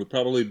 would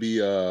probably be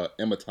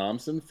Emma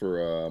Thompson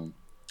for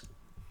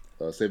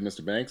Save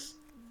Mr. Banks.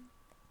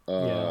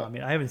 Yeah, I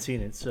mean, I haven't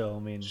seen it, so I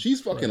mean,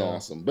 she's fucking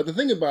awesome. But the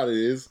thing about it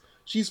is,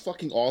 she's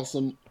fucking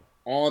awesome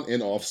on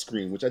and off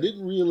screen, which I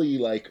didn't really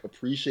like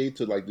appreciate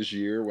till like this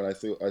year when I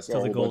saw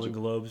the Golden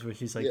Globes where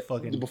she's like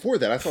fucking. Before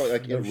that, I saw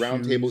like a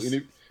roundtable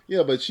interview.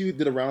 Yeah, but she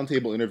did a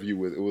roundtable interview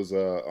with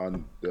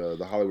on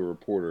the Hollywood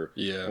Reporter.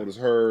 Yeah, it was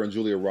her and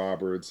Julia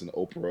Roberts and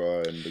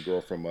Oprah and the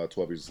girl from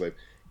 12 Years a Slave,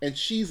 and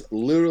she's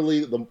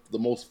literally the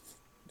most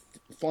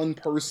fun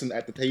person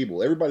at the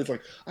table. Everybody's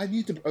like, I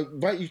need to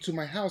invite you to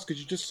my house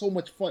because you're just so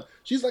much fun.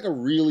 She's like a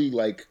really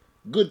like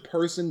good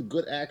person,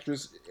 good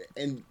actress,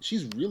 and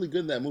she's really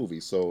good in that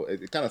movie. So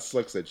it kind of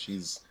sucks that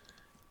she's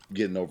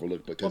getting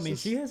overlooked because I mean,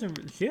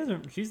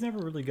 she's never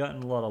really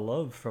gotten a lot of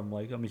love from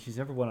like. I mean, she's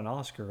never won an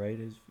Oscar, right?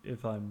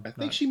 I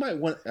think she might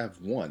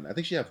have won. I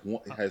think she has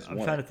won.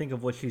 I'm trying to think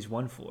of what she's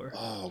won for.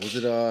 Oh, was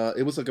it?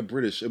 It was like a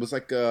British. It was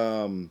like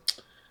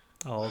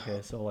Oh, okay.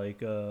 So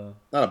like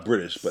not a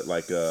British, but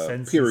like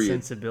period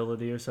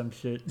sensibility or some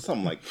shit.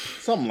 Something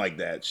like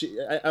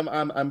that.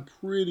 I'm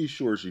pretty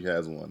sure she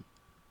has one.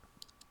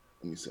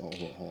 Let me see. Hold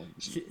on.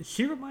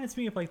 She reminds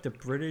me of like the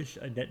British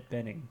Annette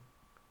Bening.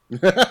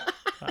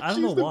 I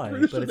don't know why,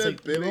 but it's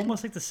like they're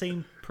almost like the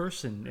same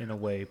person in a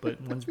way, but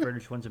one's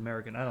British, one's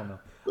American. I don't know.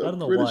 I don't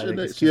know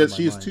why.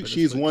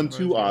 She's won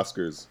two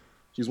Oscars.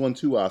 She's won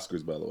 2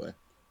 Oscars, by the way.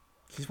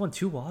 She's won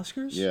 2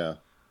 Oscars? Yeah.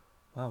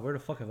 Wow, where the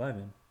fuck have I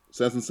been?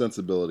 Sense and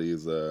Sensibility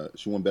is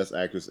she won Best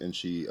Actress and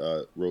she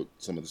wrote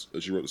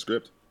she wrote the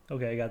script.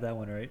 Okay, I got that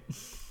one right.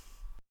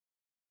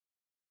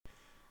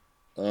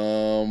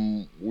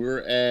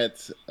 We're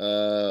at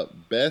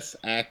Best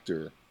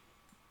Actor.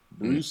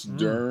 Bruce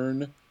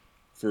Dern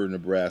for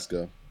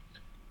Nebraska.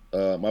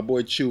 My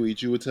boy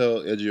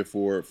Chiwetel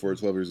Ejiofor for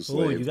 12 Years a Oh,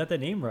 Slave. you got that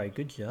name right.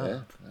 Good job.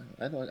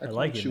 Yeah, I know. I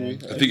like it, man.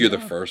 I think you're the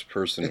first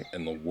person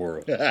in the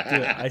world. Dude,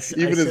 I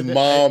Even his said that-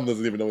 mom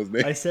doesn't even know his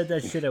name. I said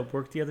that shit at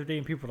work the other day,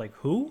 and people were like,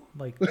 "Who?" I'm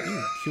like, dude,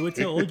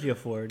 Chiwetel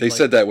Ejiofor. They Like,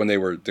 said that when they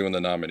were doing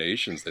the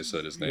nominations. They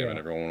said his name, Yeah. and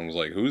everyone was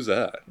like, "Who's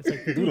that?" it's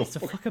like, dude, it's a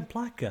fucking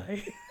black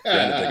guy.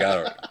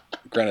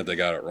 Granted, they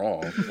got it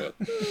wrong,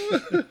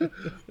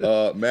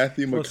 but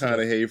Matthew Close enough.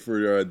 McConaughey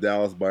for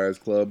Dallas Buyers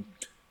Club.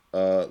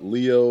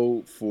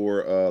 Leo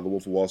for The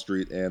Wolf of Wall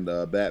Street, and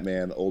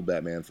Old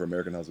Batman for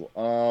American Hustle.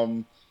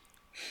 I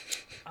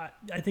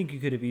think you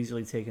could have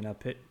easily taken out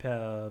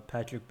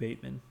Patrick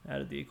Bateman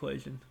out of the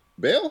equation.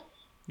 Bale?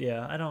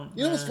 Yeah, I don't.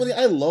 You know what's funny?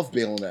 I love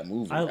Bale in that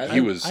movie. I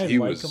He was- like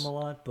him a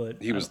lot,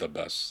 but he was the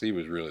best. He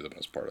was really the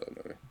best part of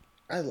that movie.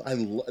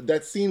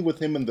 that scene with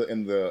him in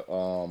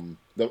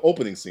the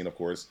opening scene, of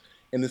course,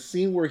 and the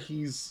scene where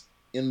he's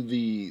in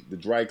the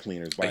dry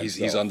cleaners by He's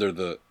himself. under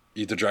the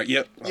dry.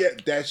 Yep. Yeah,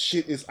 that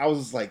shit is. I was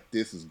just like,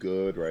 this is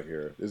good right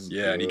here. This is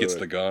Yeah, good. and he gets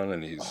the gun,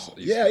 and he's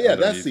yeah,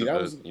 that underneath scene,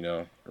 of that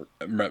it,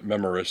 was-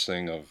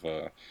 memorizing of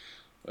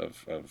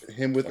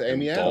him with fucking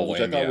Amy dull Adams,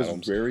 which I Amy thought was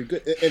Adams. very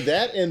good. And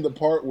that and the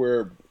part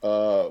where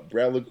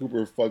Bradley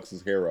Cooper fucks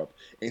his hair up,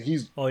 and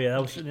he's Oh yeah,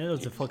 that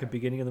was the fucking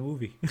beginning of the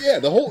movie. yeah,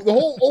 the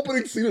whole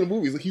opening scene of the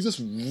movie is like, he's just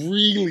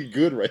really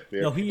good right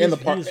there. No, he and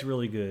is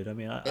really good. I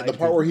mean, and the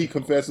part where he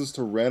confesses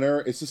to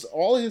Renner, it's just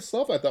all of his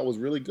stuff. I thought was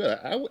really good.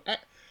 If I was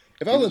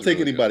gonna was take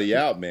really anybody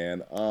out,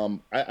 man,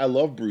 I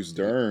love Bruce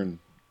Dern.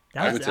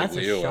 I would take that's a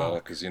Leo out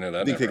shock. because that Did you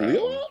never take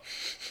Leo happened. out?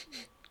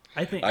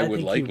 I think I would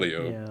think like he-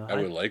 Leo. yeah,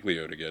 I would like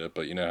Leo to get it,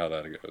 but you know how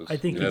that goes. I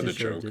think you he know the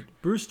deserved joke. it.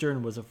 Bruce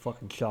Dern was a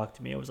fucking shock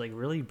to me. I was like,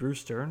 really,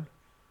 Bruce Dern?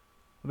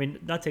 I mean,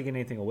 not taking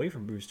anything away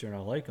from Bruce Dern, I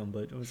like him,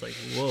 but it was like,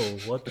 whoa,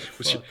 what the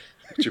What's fuck?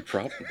 your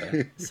problem,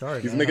 man? Sorry,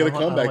 He's man, making I a don't- I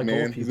don't comeback, like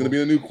man. old He's people. gonna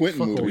be in a new Quentin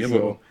Fuck movie.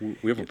 old So.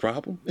 We have a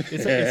problem.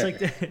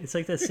 It's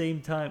like that same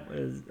time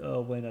as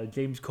when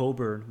James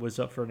Coburn was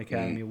up for an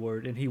Academy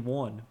Award and he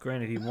won.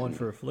 Granted, he won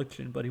for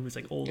Affliction, but he was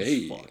like old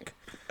Hey, as fuck.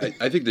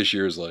 I think this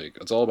year is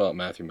it's all about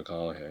Matthew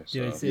McConaughey. So.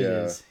 Yes, it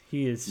Yeah. is.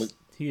 He is.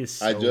 He is.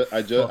 So I just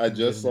fucking good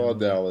in saw that movie.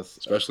 Dallas,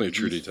 Especially a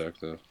True He's-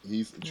 Detective.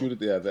 He's True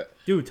Detective. Yeah,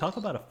 Dude, talk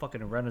about a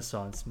fucking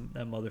renaissance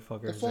that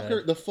motherfucker the has fucker,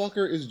 had. the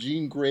fucker is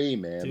Jean Grey,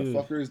 man. Dude, the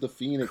fucker is the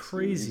Phoenix.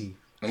 Crazy.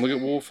 And look at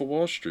Wolf of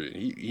Wall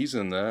Street. He's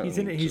in that. He's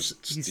in and it.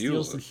 just He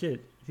steals steals the it.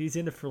 shit. He's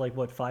in it for like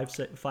what 5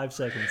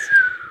 seconds.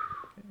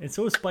 And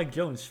so is Spike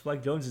Jones.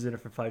 Spike Jones is in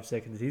it for 5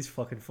 seconds. He's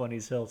fucking funny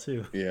as hell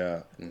too.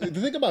 Yeah. The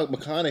thing about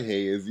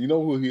McConaughey is, you know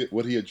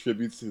what he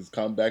attributes his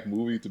comeback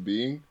movie to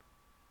being?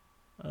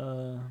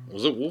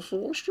 Was it Wolf of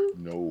Wall Street?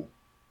 No.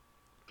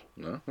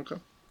 No. Okay.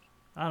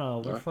 I don't know.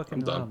 We're Alright,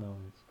 fucking. I'm I done. don't know.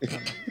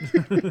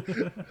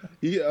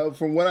 He,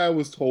 from what I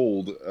was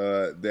told,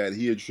 that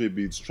he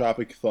attributes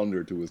Tropic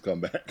Thunder to his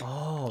comeback.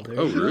 Oh, there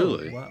Oh, you go.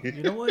 really? Wow. You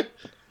know what?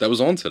 That was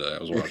on today.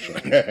 I was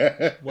watching.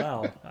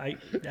 Wow.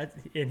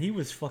 And he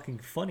was fucking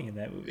funny in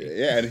that movie.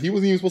 Yeah, and he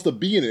wasn't even supposed to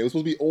be in it. It was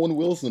supposed to be Owen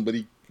Wilson, but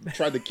he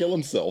tried to kill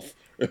himself,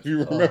 if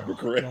you remember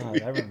correctly.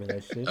 God, I remember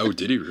that shit. Oh,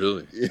 did he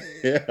really?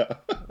 Yeah.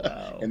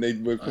 Wow. And they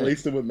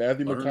replaced him with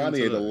Matthew I remember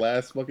McConaughey at the that.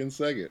 last fucking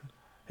second.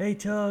 Hey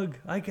Tug,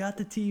 I got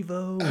the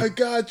TiVo. I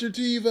got your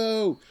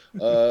TiVo.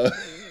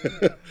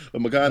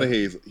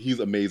 McConaughey's he's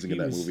amazing in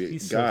that movie.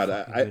 He's so God,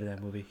 fucking good in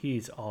that movie.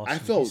 He's awesome. I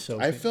felt He's so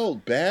I good.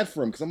 felt bad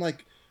for him because I'm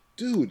like,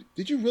 dude,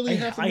 did you really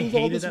have to I lose all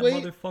hated this that weight?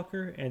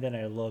 mother-fucker, and then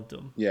I loved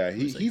him. Yeah, It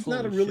was like, he's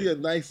not holy really shit.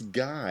 a nice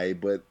guy,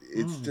 but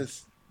it's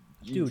just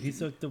Dude,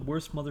 he's like the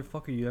worst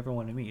motherfucker you ever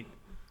want to meet.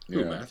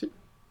 Who, yeah. Matthew?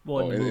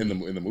 Well, Oh, in the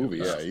movie. in the movie,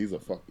 yeah, he's a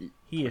fuck.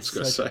 He is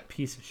gonna such a say.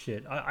 piece of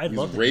shit. I'd He's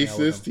love to hang out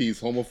with racist. him.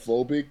 He's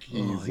homophobic.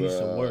 Oh, he's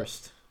the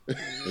worst.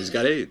 He's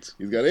got AIDS.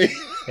 He's got a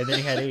And then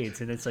he had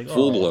AIDS, and it's like,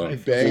 Full oh, blown. I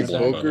feel bangs so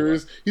bad. Full blown.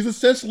 hookers. He's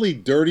essentially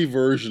dirty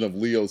version of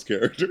Leo's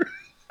character.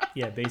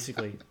 Yeah,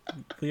 basically.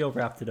 Leo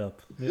wrapped it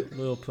up.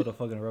 Leo put a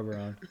fucking rubber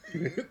on.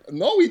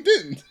 No, he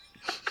didn't.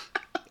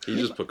 He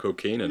just put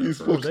cocaine in it. He's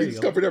For full- us. There you He's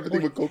go. covered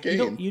everything with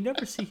cocaine. You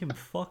never see him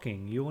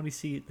fucking. You only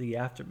see the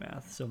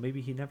aftermath. So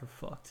maybe he never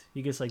fucked.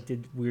 He just like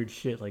did weird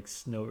shit like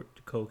snort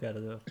coke out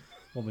of the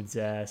woman's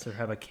ass or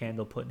have a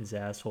candle put in his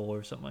asshole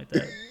or something like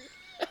that.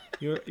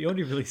 You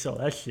only really saw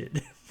that shit.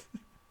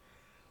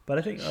 But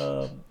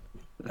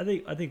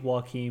I think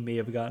Joaquin may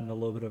have gotten a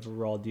little bit of a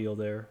raw deal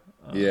there.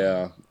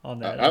 Yeah. On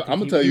that, I'm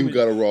gonna tell you who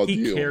got a raw he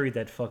deal. He carried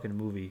that fucking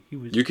movie. He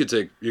was. You could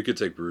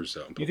take Bruce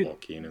out and You put could,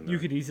 Joaquin in there. you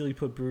could easily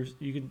put Bruce.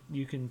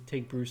 You can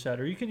take Bruce out,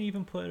 or you can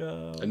even put.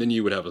 And then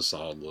you would have a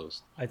solid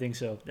list. I think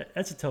so.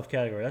 That's a tough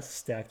category. That's a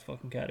stacked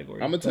fucking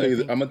category. I'm gonna But tell I you.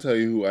 think- I'm gonna tell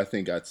you who I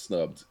think got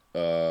snubbed.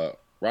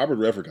 Robert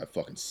Redford got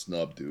fucking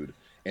snubbed, dude,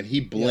 and he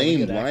yeah,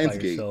 blamed look at that by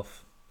Lionsgate.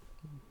 yourself.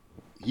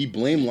 He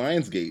blamed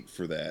Lionsgate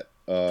for that.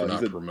 For He not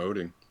said-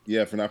 promoting.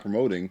 yeah, for not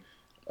promoting.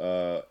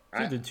 Dude,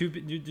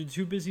 they're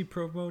too busy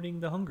promoting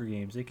the Hunger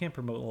Games. They can't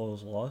promote all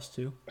those Lost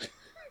too.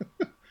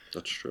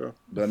 That's true.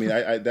 But I mean,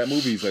 I that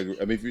movie's like.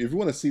 I mean, if you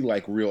want to see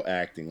like real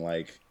acting,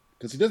 like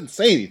because he doesn't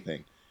say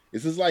anything.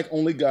 This is like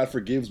Only God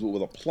Forgives, but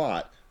with a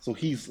plot. So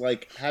he's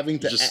like having He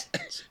to. just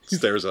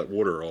stares at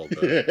water all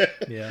day.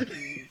 Yeah.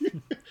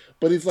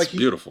 But it's like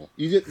beautiful.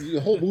 The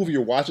whole movie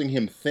you're watching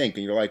him think,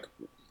 and you're like,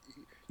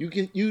 he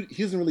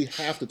doesn't really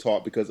have to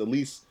talk because at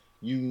least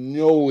you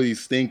know what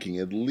he's thinking.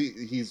 At least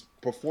he's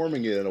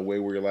performing it in a way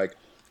where you're like,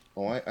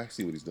 oh, I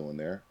see what he's doing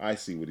there. I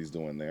see what he's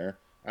doing there.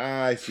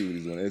 I see what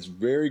he's doing. It's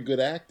very good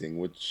acting,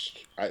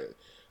 which I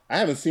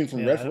haven't seen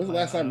from Redford. When's the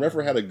last time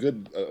Redford had a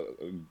good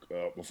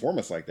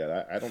performance like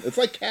that? I don't. It's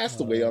like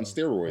Castaway on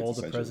steroids. All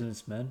the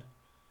President's Men.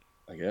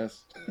 I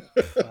guess.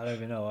 I don't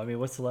even know. I mean,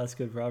 what's the last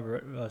good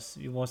Robert?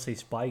 You won't say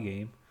Spy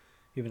Game,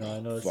 even though I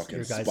know it's fucking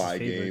your guys' Spy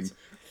favorites. Game.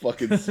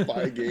 Fucking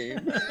Spy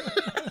Game.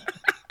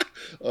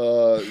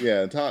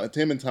 Yeah,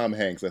 Tim and Tom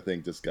Hanks, I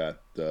think, just got.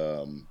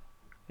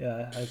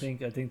 Yeah, I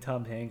think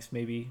Tom Hanks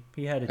maybe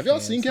he had a. Have y'all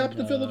seen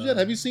Captain Phillips yet?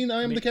 Have you seen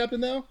I Am the Captain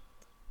Now?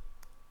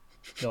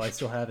 No, I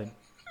still haven't.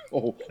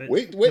 Oh,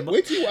 wait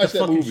till you watch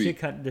that movie.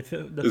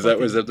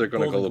 Is that they're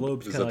going to call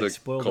it? Is that they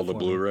call the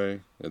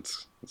Blu-ray?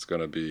 It's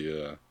going to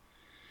be.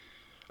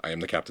 I Am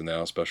the Captain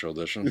Now special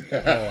edition.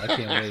 Oh, I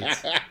can't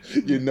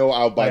wait. You know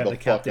I'll buy the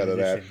fuck out of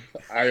that.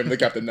 I am the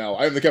Captain now.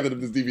 I am the captain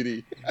of this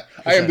DVD.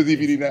 I am the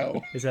DVD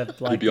now. Is that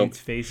Black Dude's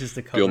face is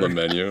the cover? Be on the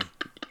menu.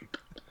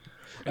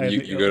 And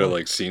you go to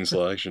like scene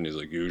selection. He's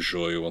like, "You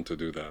sure you want to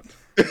do that?"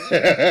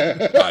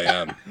 I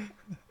am.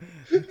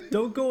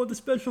 Don't go with the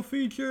special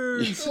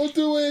features. Don't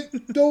do it.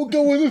 Don't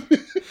go with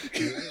it.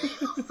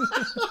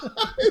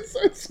 It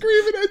starts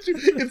screaming at you.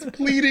 It's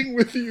pleading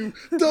with you.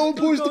 Don't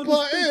push the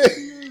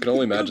button. I can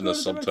only imagine the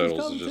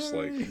subtitles are just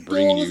like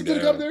bringing you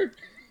down.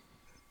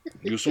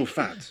 You're so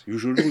fat. You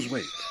should lose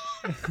weight.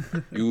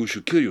 You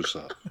should kill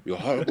yourself. You're a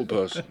horrible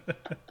person.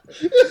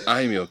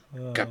 I'm your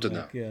captain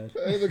now.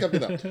 I'm the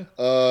captain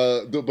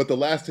now. But the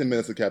last 10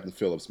 minutes of Captain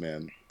Phillips,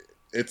 man,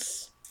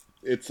 it's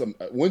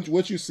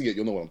once you see it,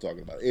 you'll know what I'm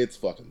talking about. It's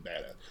fucking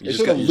badass. They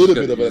showed a little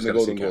bit of it in the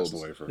Golden Globes.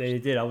 They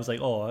did. I was like,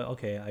 oh,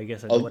 okay. I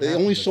guess I know what they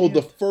only showed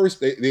the first.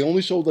 They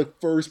only showed the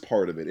first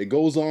part of it. It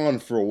goes on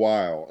for a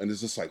while, and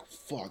it's just like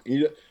fuck.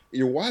 And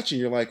you're watching.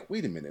 You're like,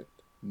 wait a minute.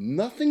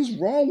 Nothing's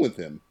wrong with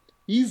him.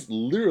 He's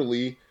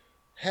literally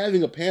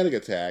having a panic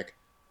attack,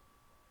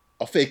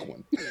 a fake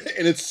one,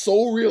 and it's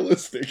so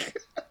realistic.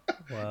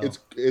 Wow.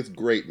 It's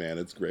great, man.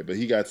 It's great. But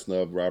he got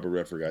snubbed. Robert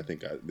Redford, I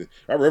think. Robert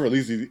Redford, at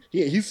least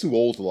he's too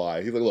old to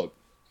lie. He's like, look,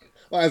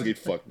 Lionsgate,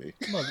 fuck me.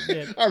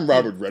 Man, I'm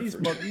Robert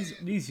Redford.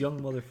 These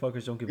young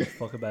motherfuckers don't give a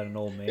fuck about an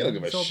old man. They don't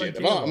give a shit.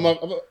 If I'm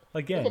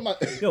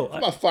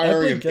not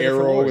firing an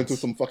arrow into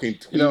some fucking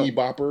tweeny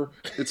bopper.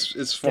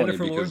 It's funny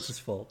Jennifer because Lawrence's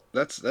fault.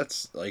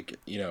 That's like,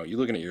 you're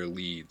looking at your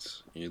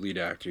leads, your lead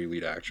actor, your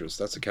lead actress.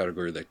 That's a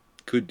category that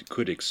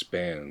could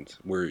expand,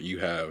 where you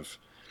have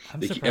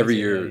every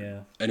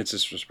year, and it's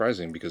just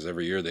surprising because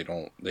every year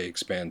they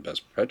expand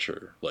Best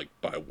Picture like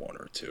by 1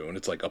 or 2, and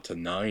it's like up to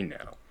 9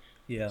 now.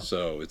 Yeah.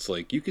 So it's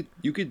like you could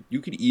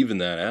even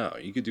that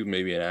out. You could do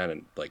maybe an add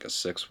in like a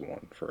 6th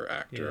one for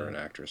actor and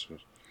actress.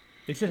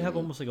 They should have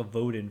almost like a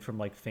vote in from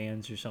like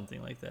fans or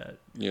something like that.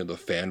 Yeah, the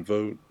fan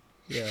vote.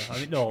 Yeah, I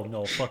mean,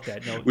 no, fuck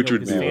that. No, which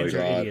would be fans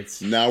like, are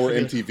idiots. Now we're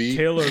MTV.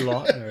 Taylor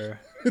Lautner.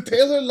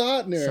 Taylor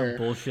Lautner. Some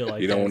bullshit like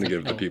that. You don't want to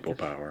give the people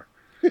power.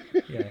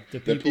 Yeah, the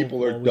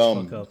people are always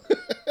dumb. fuck up.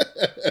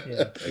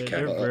 Yeah,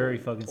 they're very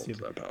fucking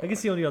stupid. I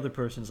guess the only other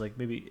person's like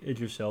maybe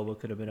Idris Elba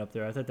could have been up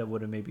there. I thought that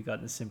would have maybe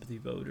gotten a sympathy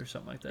vote or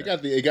something like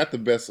that. It got the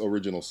best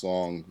original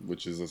song,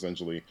 which is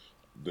essentially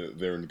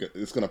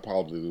it's gonna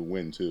probably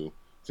win too.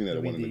 Seeing that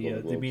it won in the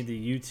Golden Globes. They mean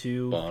the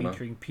U2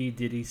 featuring P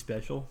Diddy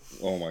special.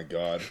 Oh my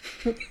god!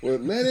 Well,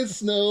 let it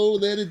snow,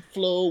 let it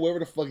flow, whatever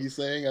the fuck he's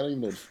saying. I don't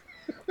even know.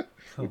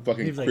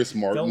 Fucking Chris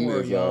Martin. Don't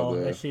worry, y'all.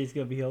 That shit's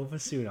gonna be over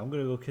soon. I'm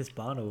gonna go kiss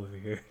Bono over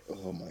here.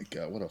 Oh my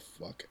god, what a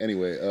fuck.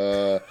 Anyway,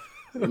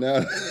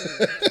 now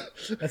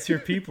that's your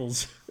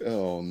peoples.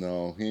 Oh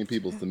no, he ain't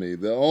peoples to me.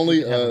 The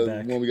only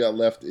one we got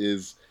left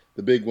is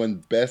the big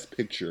one, Best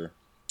Picture.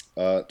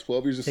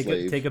 12 Years a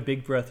Slave. Take a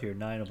big breath here.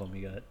 9 of them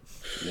you got.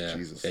 Yeah,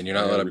 Jesus. And you're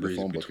not allowed to breathe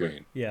in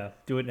between. Yeah,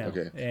 do it now.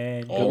 Okay.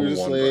 And 12 Years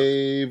a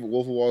Slave,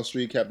 Wolf of Wall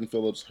Street, Captain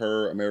Phillips,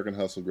 Her, American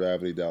Hustle,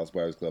 Gravity, Dallas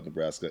Buyers Club,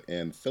 Nebraska,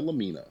 and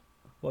Philomena.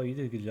 Well, you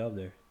did a good job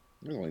there.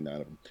 There's only 9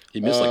 of them.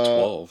 He missed like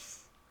 12.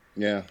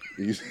 Yeah.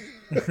 It's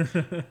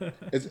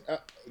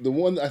the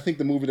one, I think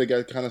the movie that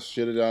got kind of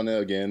shitted on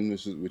there again,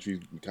 which we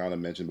kind of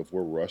mentioned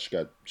before, Rush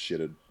got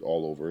shitted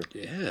all over.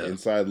 Yeah.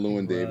 Inside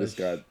Llewyn Davis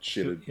got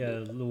shitted.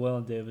 Yeah,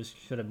 Llewyn Davis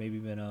should have maybe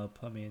been up.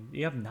 I mean,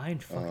 you have 9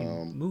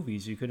 fucking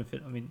movies you couldn't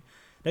fit. I mean,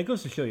 that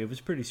goes to show you it was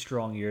a pretty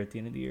strong year at the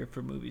end of the year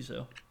for movies,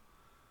 though.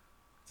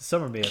 The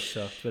summer may have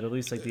sucked, but at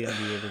least like the end of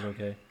the year was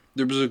okay.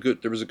 There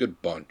was a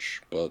good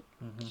bunch, but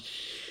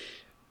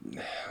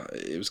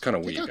it was kind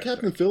of weak. Take out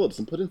Captain Phillips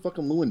and put in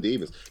fucking Llewyn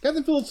Davis.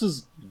 Captain Phillips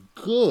is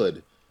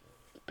good.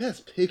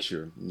 Best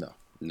Picture, no.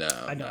 No,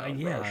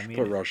 yeah, Rush. I mean,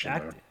 Put Rush in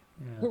there.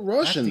 Yeah. Put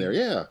Rush in there,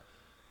 yeah.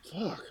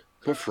 Fuck.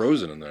 Put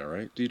Frozen in there,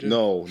 right, DJ?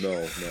 No.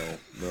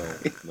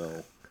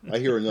 I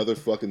hear another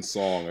fucking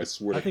song. I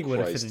swear to Christ. I think it would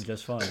have fit in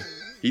just fine.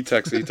 He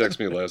texted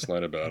me last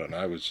night about it, and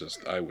I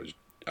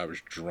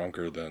was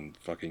drunker than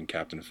fucking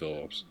Captain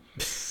Phillips.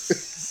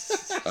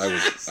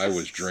 I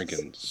was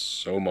drinking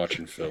so much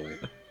in Philly.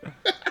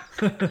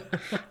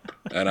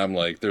 And I'm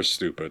like, they're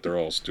stupid. They're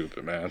all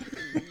stupid, man.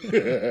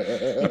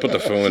 I put the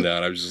phone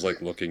down. I was just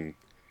like looking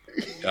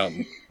out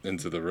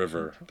into the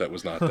river that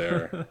was not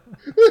there.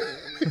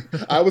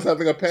 I was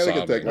having a panic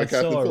Sobbing. attack like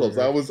I saw Captain a Phillips.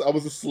 river. I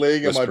was just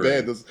slaying in my Whispering.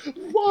 bed. Just,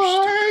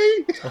 why?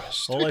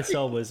 All I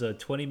saw was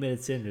 20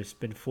 minutes in. There's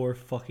been 4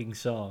 fucking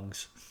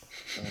songs.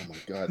 Oh my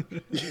god.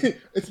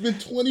 It's been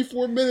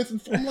 24 minutes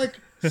and I'm like,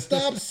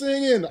 stop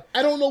singing.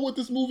 I don't know what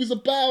this movie's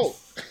about.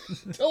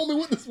 Tell me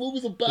what this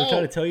movie's They're trying to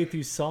about. tell you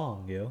through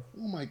song, yo.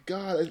 Oh my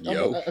god.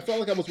 Yo. I felt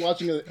like I was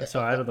watching it.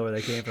 Sorry, I don't know where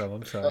that came from.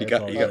 I'm sorry. You I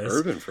got apologize.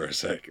 urban for a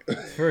sec.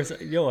 First,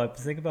 I was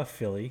thinking about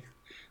Philly,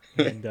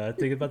 and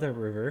thinking about that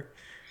river,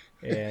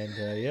 and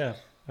yeah,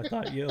 I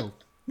thought, yo,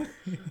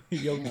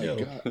 yo.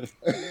 God.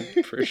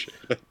 Appreciate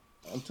it.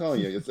 I'm telling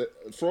you,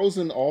 it's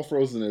Frozen. All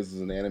Frozen is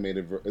an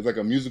animated. It's like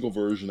a musical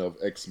version of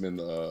X-Men,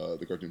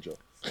 the cartoon show.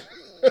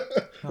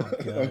 Oh,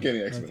 God. I'm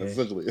kidding, X-Men. Okay. That's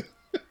essentially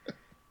it.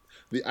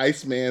 The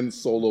Iceman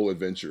solo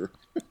adventure.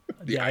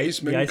 The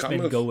Iceman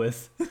cometh. go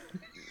with.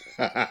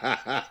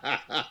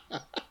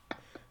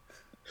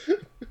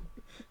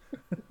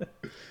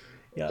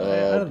 Yeah,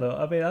 I don't know.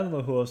 I mean, I don't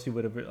know who else you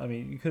would have. I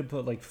mean, you could have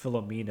put like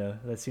Philomena.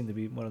 That seemed to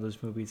be one of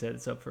those movies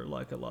that's up for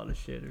like a lot of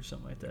shit or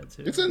something like that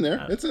too. It's in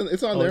there. It's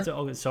on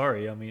there.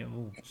 Sorry. I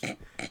mean,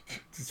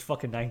 it's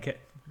fucking 9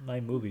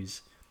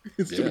 movies.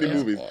 It's too Yeah, many that's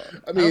movies. a lot.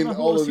 I I don't mean, know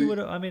who all else of you the. would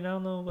have. I mean, I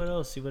don't know what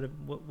else you would have.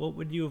 What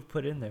would you have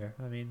put in there?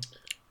 I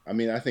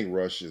mean, I think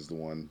Rush is the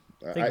one.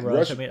 I think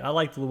Rush. I mean, I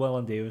liked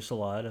Llewellyn Davis a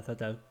lot. I thought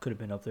that could have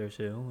been up there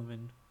too. I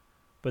mean,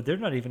 but they're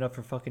not even up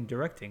for fucking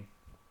directing.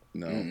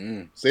 No.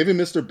 Mm-hmm. Saving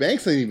Mr.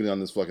 Banks ain't even on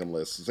this fucking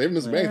list. Saving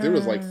Mr. Banks, they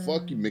was like,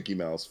 fuck you, Mickey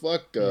Mouse.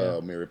 Fuck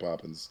Mary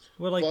Poppins.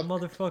 We're like, Fuck.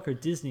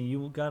 motherfucker, Disney,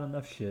 you got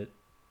enough shit.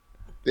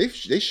 They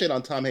shit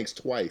on Tom Hanks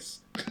twice.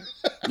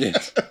 Yeah.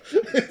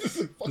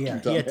 Fuck Yeah,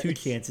 you, Tom he had 2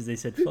 Hanks. chances. They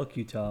said, fuck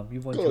you, Tom. You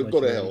won too Go much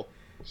to money. hell.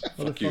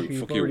 Motherfucker, you've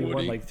fuck you, already won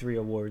Woody. like 3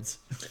 awards.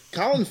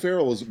 Colin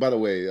Farrell is, by the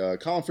way,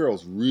 Colin Farrell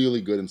is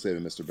really good in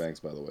Saving Mr. Banks,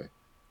 by the way.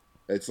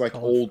 It's like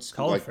old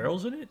school. Colin like,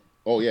 Farrell's in it?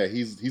 Oh, yeah,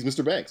 he's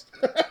Mr. Banks.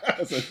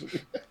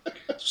 Essentially.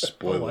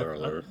 Spoiler Oh,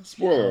 alert.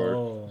 Spoiler alert.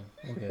 Oh,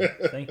 okay.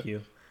 Thank you.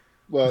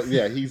 Well,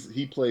 yeah,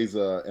 he plays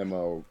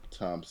Emma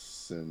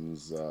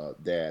Thompson's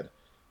dad.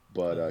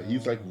 But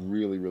he's like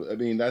really, really. I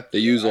mean, that They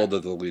use all the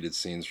deleted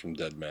scenes from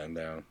Dead Man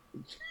Down.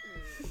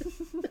 They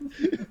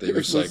It's the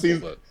recycle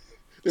scenes- it.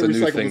 they It's a new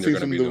recycle thing the they're scenes going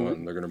to be from the-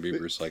 doing. They're going to be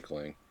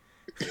recycling.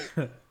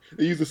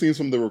 They use the scenes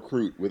from The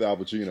Recruit with Al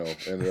Pacino,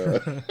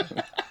 and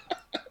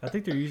I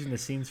think they're using the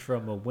scenes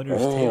from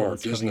Winter's Oh, Tale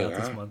that's Disney, coming out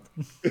this huh? month.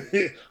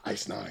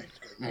 Ice Nine.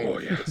 Oh,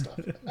 yeah. Good stuff.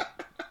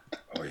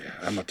 Oh, yeah.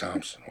 Emma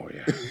Thompson. Oh,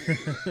 yeah.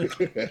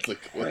 That's like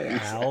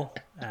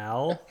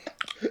Al,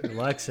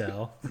 relax,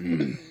 Al.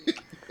 You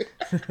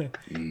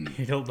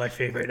know what my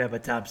favorite Emma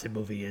Thompson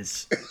movie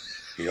is?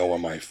 You know what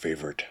my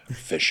favorite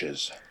fish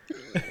is?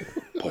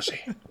 Pussy.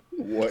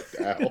 what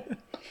Al?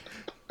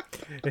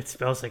 It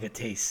smells like it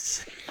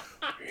tastes.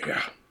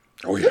 Yeah.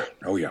 Oh, yeah.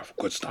 Oh, yeah.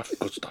 Good stuff.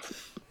 Good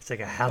stuff. It's like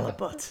a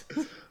halibut.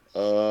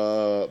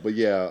 But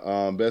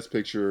yeah, Best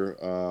Picture.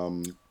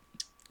 I'm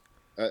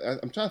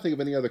trying to think of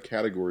any other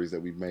categories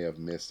that we may have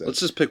missed. Let's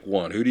just pick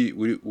one.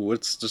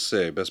 Let's just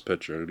say Best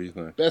Picture. Who do you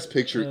think? Best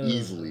Picture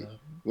easily.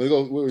 We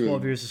go.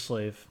 12 Years a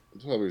Slave.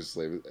 12 Years a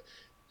Slave.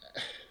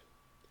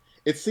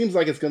 It seems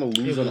like it's going to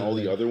lose on all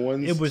the other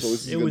ones. It was. so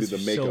this is It going to was be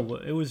the makeup. so.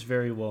 It was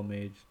very well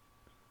made.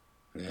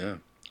 Yeah.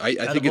 I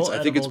Out think of it's all- I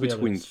out think of it's all the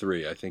between others.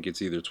 3. I think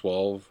it's either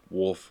 12,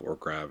 Wolf, or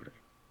Gravity.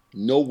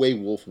 No way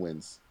Wolf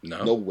wins.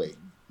 No? No way.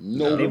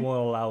 No. They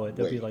won't allow it.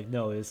 They'll be Wait. like,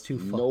 no, it's too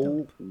fucked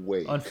No up.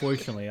 way.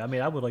 Unfortunately, I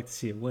mean, I would like to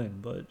see it win,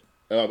 but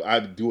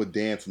I'd do a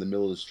dance in the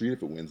middle of the street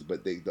if it wins,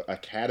 but the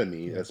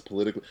Academy, that's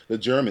political. The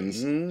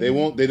Germans,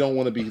 they don't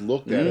want to be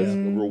looked at as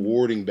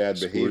rewarding bad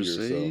behavior.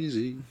 So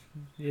Scorsese.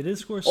 it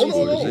is Scorsese.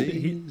 Oh, no, no.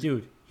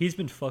 Dude, he's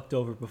been fucked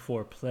over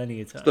before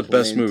plenty of times. the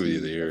best plenty movie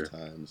of the year.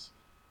 times.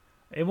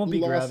 It won't He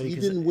be lost- Gravity. he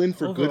 'cause didn't win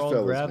for overall,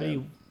 Goodfellas, Gravity,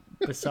 man.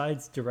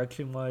 besides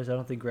direction-wise, I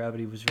don't think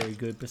Gravity was very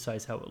good.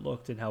 Besides how it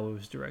looked and how it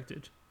was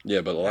directed.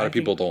 Yeah, but a lot I of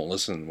people think- don't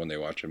listen when they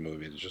watch a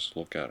movie. They just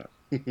look at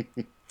it.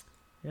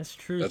 That's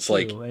true. That's too.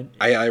 like and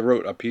I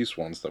wrote a piece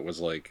once that was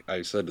like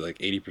I said like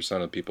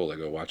 80% of people that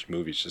go watch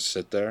movies just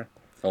sit there.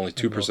 Only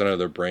 2% of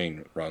their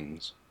brain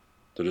runs.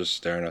 They're just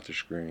staring at the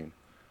screen.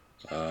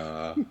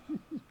 I'd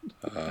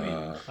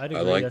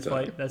agree. like that's that.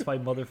 why. That's why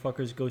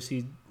motherfuckers go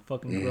see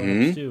fucking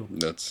grown-ups too.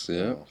 That's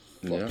yeah. Oh,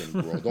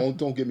 fucking bro.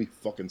 Don't get me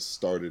fucking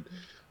started.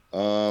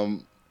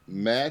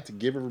 Matt,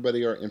 give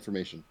everybody our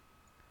information.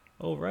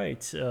 Oh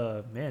right,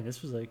 man,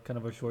 this was like kind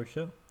of a short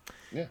show.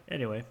 Yeah.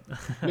 Anyway,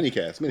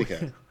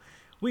 Minicast.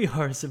 we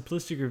are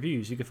Simplistic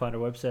Reviews. You can find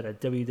our website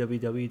at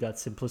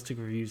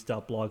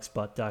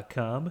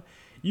www.simplisticreviews.blogspot.com.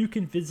 You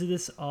can visit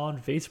us on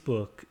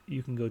Facebook.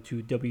 You can go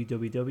to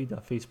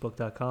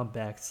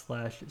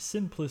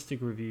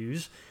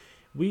www.facebook.com/simplisticreviews.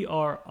 We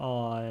are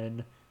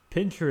on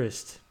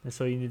Pinterest. That's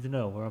all you need to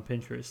know. We're on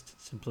Pinterest.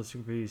 Simplistic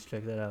Reviews.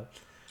 Check that out.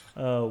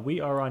 We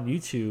are on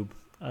YouTube.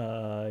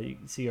 You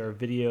can see our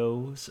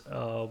videos.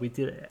 We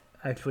did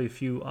actually a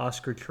few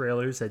Oscar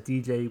trailers that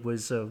DJ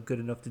was good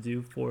enough to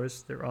do for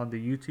us. They're on the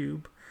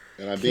YouTube.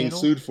 And I'm being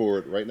sued for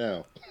it right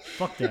now.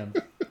 Fuck them.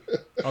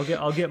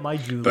 I'll get my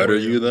Jew Better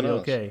lawyer. you than It'll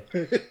us. be okay.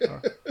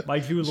 My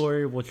Jew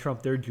lawyer will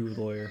trump their Jew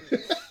lawyer.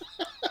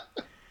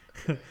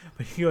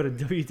 But you go to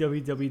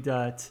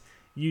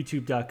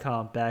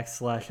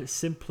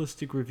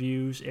www.youtube.com/simplistic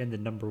reviews and the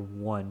number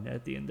 1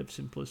 at the end of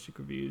simplistic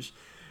reviews.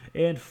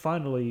 And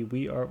finally,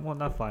 we are, well,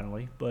 not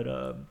finally, but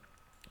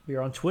we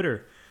are on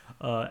Twitter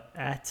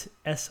at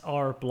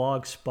SR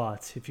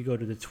Blogspot. If you go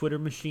to the Twitter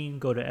machine,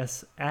 go to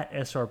at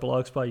SR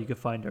Blogspot, you can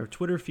find our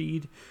Twitter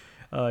feed.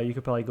 You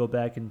could probably go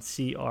back and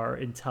see our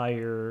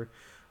entire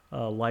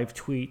live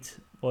tweet.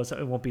 Well,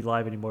 it won't be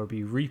live anymore. It'll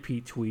be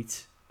repeat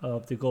tweets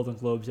of the Golden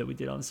Globes that we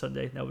did on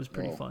Sunday. That was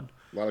pretty fun.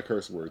 A lot of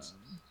curse words.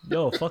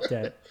 Yo, fuck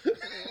that.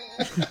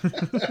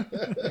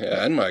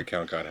 Yeah, and my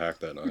account got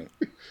hacked that night.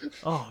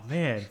 Oh,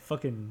 man.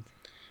 Fucking...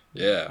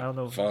 Yeah, I don't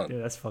know. fun. Yeah,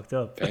 that's fucked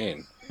up.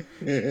 Pain.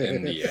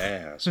 In the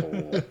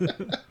asshole.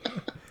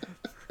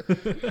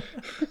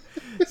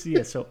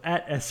 So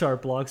at SR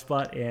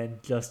Blogspot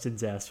and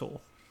Justin's asshole.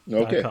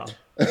 Okay.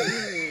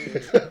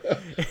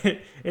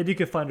 And you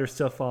can find our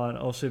stuff on,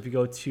 also if you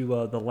go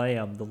to The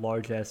Lamb, the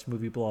Large Ass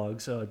Movie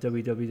Blogs,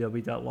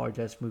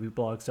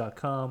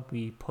 www.largeassmovieblogs.com.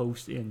 We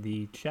post in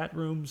the chat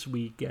rooms,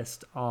 we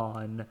guest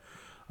on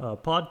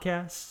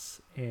podcasts,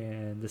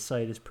 and the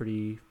site is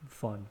pretty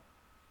fun.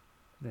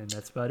 And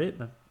that's about it,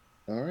 man.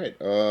 All right.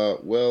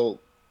 Well,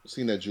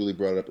 seeing that Julie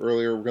brought it up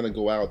earlier, we're going to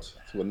go out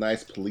to a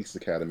nice Police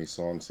Academy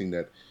song, seeing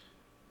that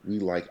we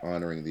like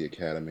honoring the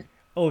Academy.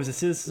 Oh, is it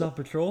Citizens on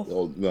Patrol?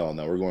 Oh, no,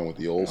 we're going with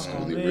the old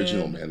school, the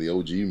original, man, the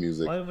OG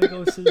music. Why don't we go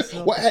with Citizens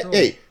on Well, Patrol?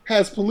 hey,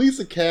 has Police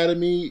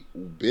Academy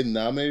been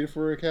nominated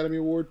for an Academy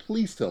Award?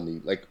 Please tell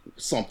me, like,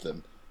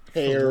 something.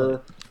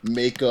 Hair,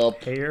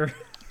 makeup. Hair?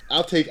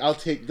 I'll take,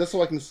 just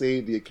so I can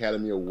say the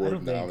Academy I Award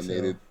don't think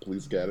nominated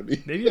Police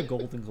Academy. Maybe a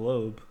Golden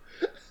Globe.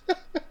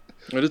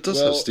 But it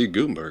does have Steve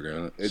Gutenberg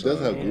in it. It does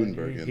have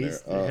Gutenberg in there.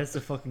 It has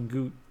the fucking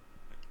goot.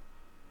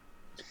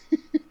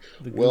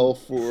 Well,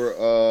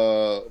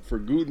 for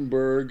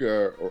Gutenberg,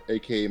 or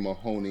AKA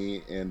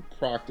Mahoney, and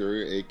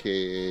Proctor,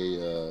 AKA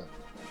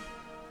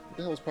what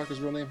the hell was Proctor's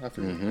real name? I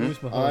forget.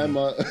 Who's Mahoney?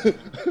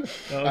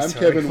 I'm sorry,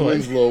 Kevin Clay.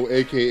 Winslow,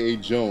 AKA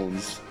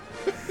Jones.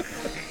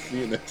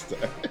 See you next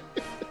time.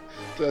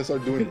 Should I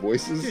start doing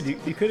voices? Dude,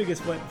 you could have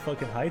just went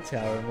fucking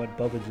Hightower and went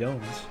Bubba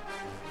Jones.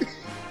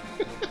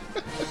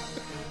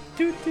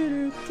 Do,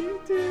 do,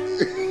 do, do,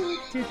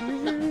 do,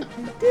 do,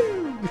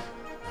 do.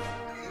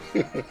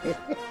 I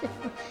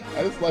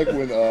just like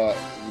when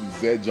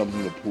Zed jumps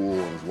in the pool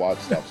and his watch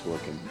stops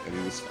working, and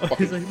he just fucking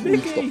he's like,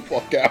 freaks "Mickey!" the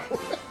fuck out.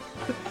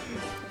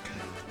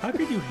 How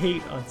could you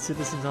hate on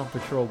Citizens on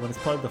Patrol when it's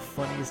probably the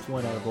funniest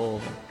one out of all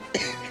of them?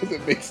 Because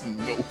it makes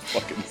no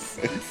fucking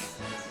sense.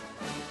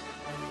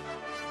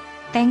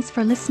 Thanks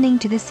for listening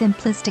to the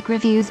Simplistic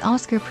Reviews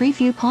Oscar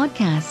Preview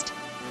Podcast.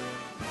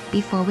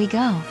 Before we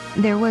go,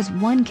 there was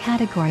one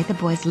category the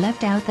boys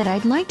left out that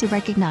I'd like to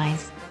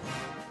recognize.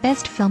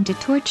 Best film to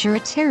torture a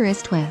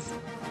terrorist with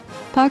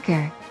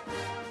Parker,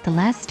 The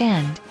Last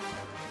Stand,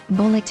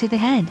 Bullet to the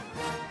Head,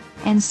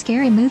 and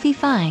Scary Movie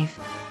 5.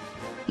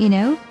 You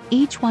know,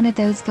 each one of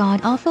those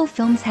god-awful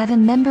films have a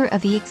member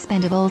of the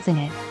Expendables in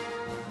it.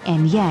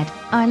 And yet,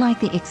 I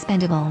like the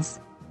Expendables.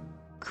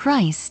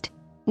 Christ,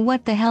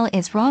 what the hell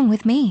is wrong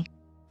with me?